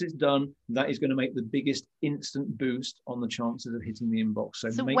 Once it's done, that is going to make the biggest instant boost on the chances of hitting the inbox.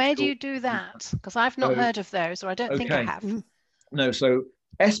 So where do you do that? Because I've not heard of those, or I don't think I have. No, so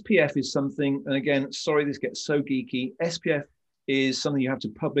SPF is something, and again, sorry, this gets so geeky. SPF is something you have to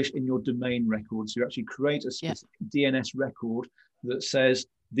publish in your domain record. So you actually create a specific DNS record that says,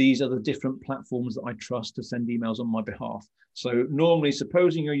 these are the different platforms that I trust to send emails on my behalf. So normally,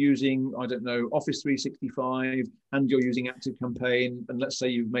 supposing you're using, I don't know, Office 365 and you're using ActiveCampaign, and let's say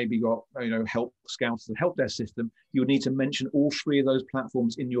you've maybe got, Help Scout, the help desk system, you would need to mention all three of those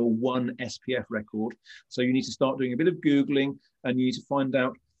platforms in your one SPF record. So you need to start doing a bit of Googling, and you need to find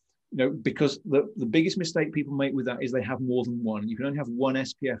out, because the biggest mistake people make with that is they have more than one. You can only have one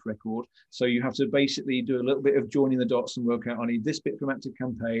SPF record. So you have to basically do a little bit of joining the dots and work out, I need this bit from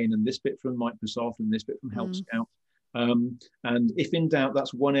ActiveCampaign and this bit from Microsoft and this bit from Help Scout. And if in doubt,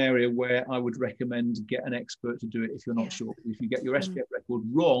 that's one area where I would recommend get an expert to do it if you're not sure. If you get your SPF record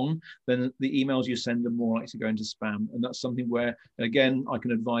wrong, then the emails you send are more likely to go into spam. And that's something where, again, I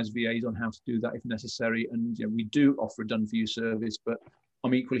can advise VAs on how to do that if necessary. And we do offer a done-for-you service, but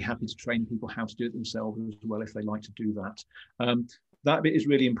I'm equally happy to train people how to do it themselves as well if they like to do that. That bit is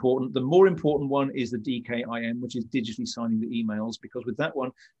really important. The more important one is the DKIM, which is digitally signing the emails, because with that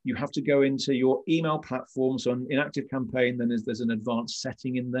one, you have to go into your email platform. So in ActiveCampaign, then there's an advanced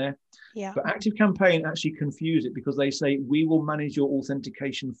setting in there. Yeah. But ActiveCampaign actually confuse it because they say, we will manage your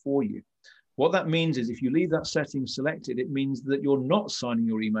authentication for you. What that means is if you leave that setting selected, it means that you're not signing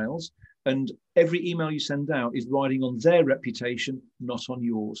your emails, and every email you send out is riding on their reputation, not on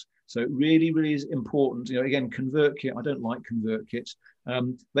yours. So it really, really is important. Again, ConvertKit, I don't like ConvertKit.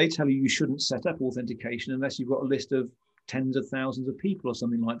 They tell you shouldn't set up authentication unless you've got a list of tens of thousands of people or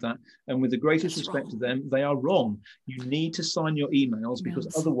something like that. And with the greatest respect to them, they are wrong. You need to sign your emails because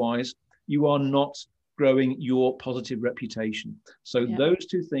otherwise you are not growing your positive reputation. So those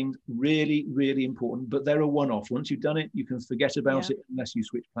two things, really, really important, but they're a one-off. Once you've done it, you can forget about it unless you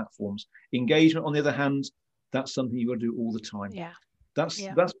switch platforms. Engagement, on the other hand, that's something you've got to do all the time.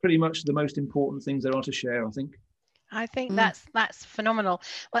 That's pretty much the most important things there are to share, I think. I think that's phenomenal.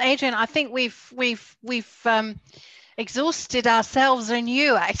 Well, Adrian, I think we've exhausted ourselves and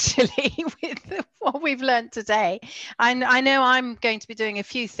you actually with what we've learned today. I know I'm going to be doing a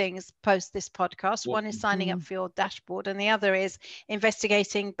few things post this podcast. One is signing up for your dashboard, and the other is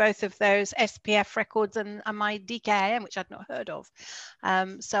investigating both of those SPF records and my DKIM, which I'd not heard of.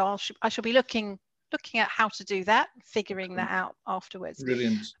 So I shall be looking at how to do that, figuring that out afterwards.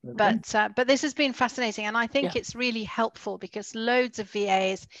 Brilliant. Okay. But this has been fascinating, and I think it's really helpful because loads of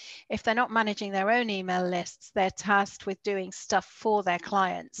VAs, if they're not managing their own email lists, they're tasked with doing stuff for their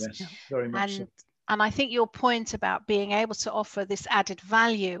clients. Yes, very much so. And I think your point about being able to offer this added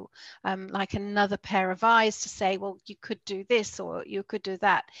value, like another pair of eyes to say, well, you could do this or you could do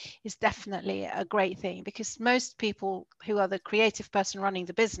that, is definitely a great thing, because most people who are the creative person running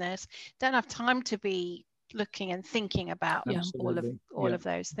the business don't have time to be looking and thinking about all of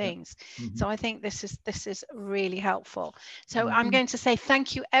those things. So I think this is really helpful. So I'm going to say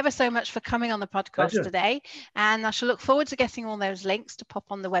thank you ever so much for coming on the podcast today, and I shall look forward to getting all those links to pop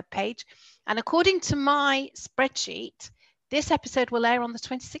on the webpage. And according to my spreadsheet, this episode will air on the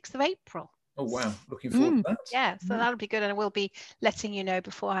 26th of April. Oh wow, looking forward to that. Yeah, so that'll be good, and we'll be letting you know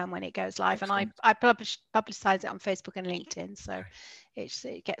beforehand when it goes live. Excellent. And I publicize it on Facebook and LinkedIn, so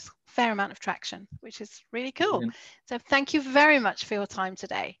it gets a fair amount of traction, which is really cool. Brilliant. So thank you very much for your time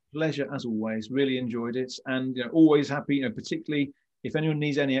today. Pleasure as always. Really enjoyed it, and always happy. Particularly if anyone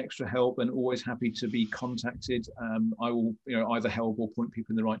needs any extra help, then always happy to be contacted. I will either help or point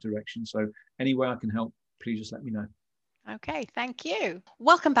people in the right direction. So any way I can help, please just let me know. Okay, thank you.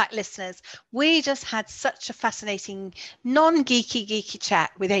 Welcome back, listeners. We just had such a fascinating, non-geeky chat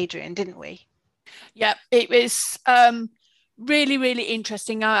with Adrian, didn't we? Yeah, it was really, really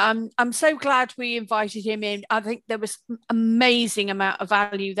interesting. I'm so glad we invited him in. I think there was amazing amount of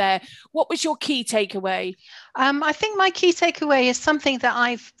value there. What was your key takeaway? I think my key takeaway is something that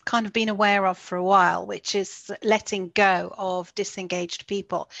I've kind of been aware of for a while, which is letting go of disengaged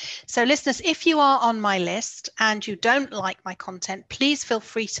people. So listeners, if you are on my list and you don't like my content, please feel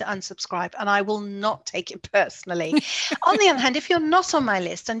free to unsubscribe and I will not take it personally. On the other hand, if you're not on my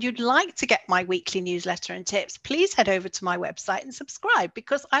list and you'd like to get my weekly newsletter and tips, please head over to my website, website and subscribe,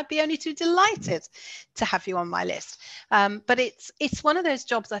 because I'd be only too delighted to have you on my list. But it's one of those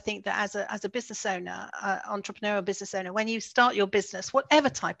jobs, I think, that as a business owner, entrepreneurial business owner, when you start your business, whatever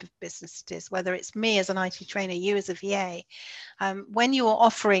type of business it is, whether it's me as an IT trainer, you as a VA, when you're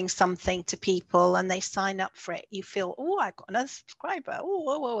offering something to people and they sign up for it, you feel, oh, I got another subscriber.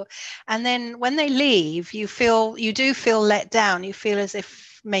 Oh. And then when they leave, you do feel let down. You feel as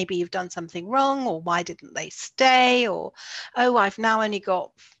if maybe you've done something wrong, or why didn't they stay, or, oh, I've now only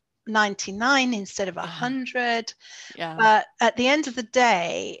got 99 instead of 100. Yeah. But at the end of the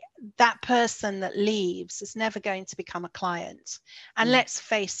day, that person that leaves is never going to become a client. And let's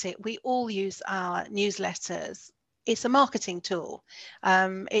face it, we all use our newsletters. It's a marketing tool.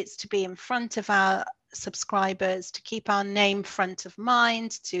 It's to be in front of our subscribers, to keep our name front of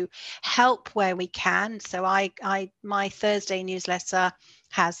mind, to help where we can. So my Thursday newsletter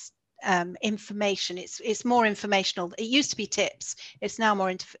has information. It's more informational. It used to be tips. It's now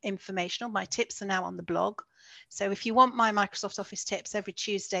more informational. My tips are now on the blog. So if you want my Microsoft Office tips every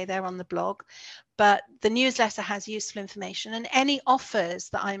Tuesday, they're on the blog. But the newsletter has useful information, and any offers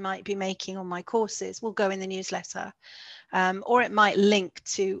that I might be making on my courses will go in the newsletter. Or it might link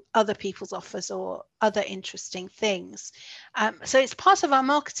to other people's offers or other interesting things. So it's part of our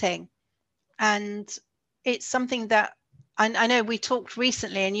marketing, and it's something that I know we talked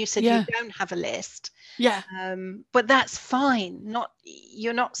recently, and you said you don't have a list. Yeah. But that's fine.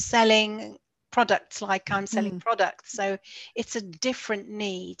 You're not selling products like I'm selling products. So it's a different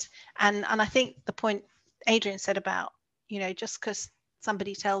need. And I think the point Adrian said about, just because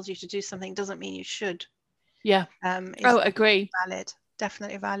somebody tells you to do something doesn't mean you should. Yeah. Agree. Valid.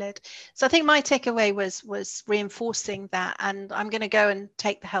 Definitely valid. So I think my takeaway was reinforcing that, and I'm going to go and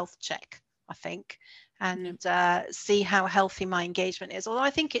take the health check, I think, and see how healthy my engagement is. Although I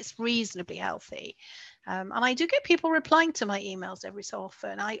think it's reasonably healthy. And I do get people replying to my emails every so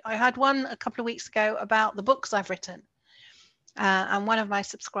often. I had one a couple of weeks ago about the books I've written. And one of my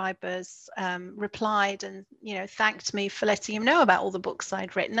subscribers replied and, thanked me for letting him know about all the books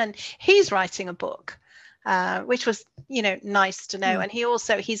I'd written. And he's writing a book, which was, nice to know. And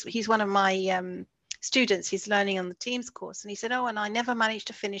he's one of my students. He's learning on the Teams course. And he said, oh, and I never managed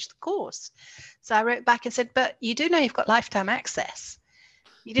to finish the course. So I wrote back and said, but you do know you've got lifetime access.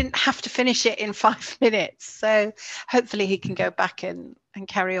 You didn't have to finish it in 5 minutes. So hopefully he can go back and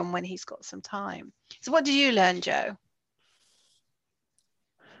carry on when he's got some time. So what did you learn, Joe?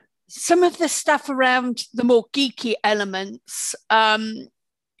 Some of the stuff around the more geeky elements, as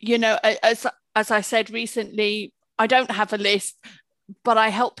I said recently, I don't have a list, but I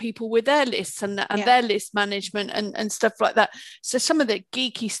help people with their lists and their list management and stuff like that. So some of the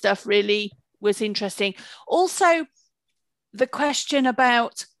geeky stuff really was interesting. Also, the question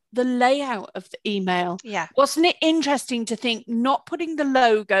about the layout of the email. Yeah. Wasn't it interesting to think not putting the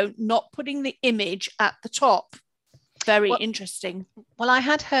logo, not putting the image at the top? Very interesting. Well, I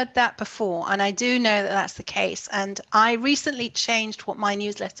had heard that before, and I do know that that's the case. And I recently changed what my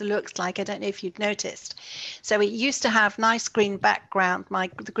newsletter looks like. I don't know if you've noticed. So it used to have nice green background,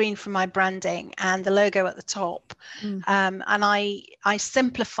 the green from my branding, and the logo at the top. And I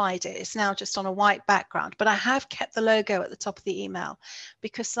simplified it. It's now just on a white background, but I have kept the logo at the top of the email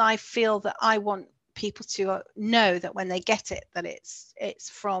because I feel that I want people to know that when they get it, that it's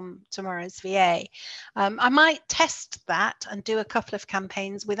from Tomorrow's VA. I might test that and do a couple of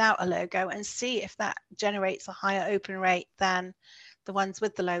campaigns without a logo and see if that generates a higher open rate than the ones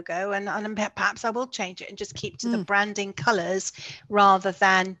with the logo, and perhaps I will change it and just keep to the branding colors rather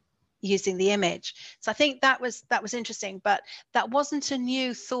than using the image. So I think that was interesting, but that wasn't a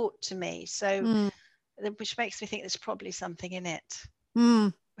new thought to me, so which makes me think there's probably something in it.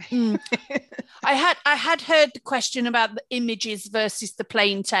 I had heard the question about the images versus the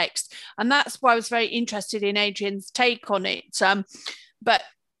plain text, and that's why I was very interested in Adrian's take on it. But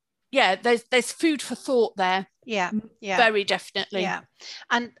yeah, there's food for thought there. Yeah, very definitely. Yeah,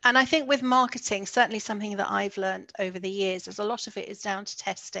 and I think with marketing, certainly something that I've learned over the years is a lot of it is down to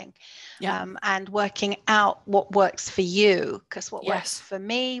testing, and working out what works for you, because what works for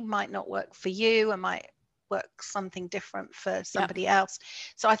me might not work for you, and might work something different for somebody else.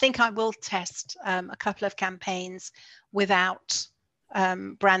 So I think I will test a couple of campaigns without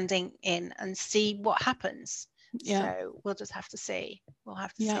branding in and see what happens. So we'll just have to see. We'll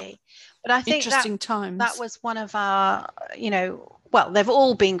have to see. But I think that was one of our, well, they've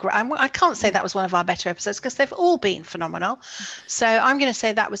all been great. I can't say that was one of our better episodes because they've all been phenomenal. So I'm going to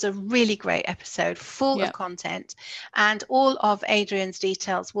say that was a really great episode, full of content, and all of Adrian's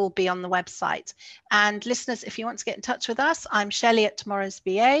details will be on the website. And listeners, if you want to get in touch with us, I'm Shelley at Tomorrow's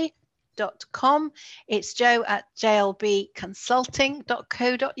VA. joe@jlbconsulting.com. It's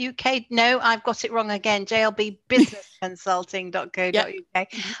joe@jlbconsulting.co.uk. No, I've got it wrong again. jlbbusinessconsulting.co.uk.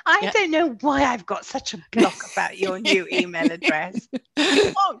 I don't know why I've got such a block about your new email address.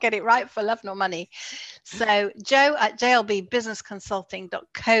 I can't get it right for love nor money. So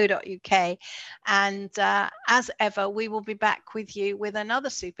joe@jlbbusinessconsulting.co.uk. And as ever, we will be back with you with another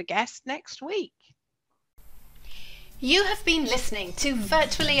super guest next week. You have been listening to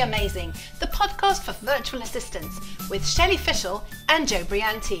Virtually Amazing, the podcast for virtual assistants with Shelley Fishel and Joe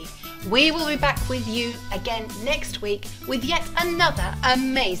Brianti. We will be back with you again next week with yet another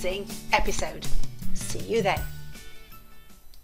amazing episode. See you then.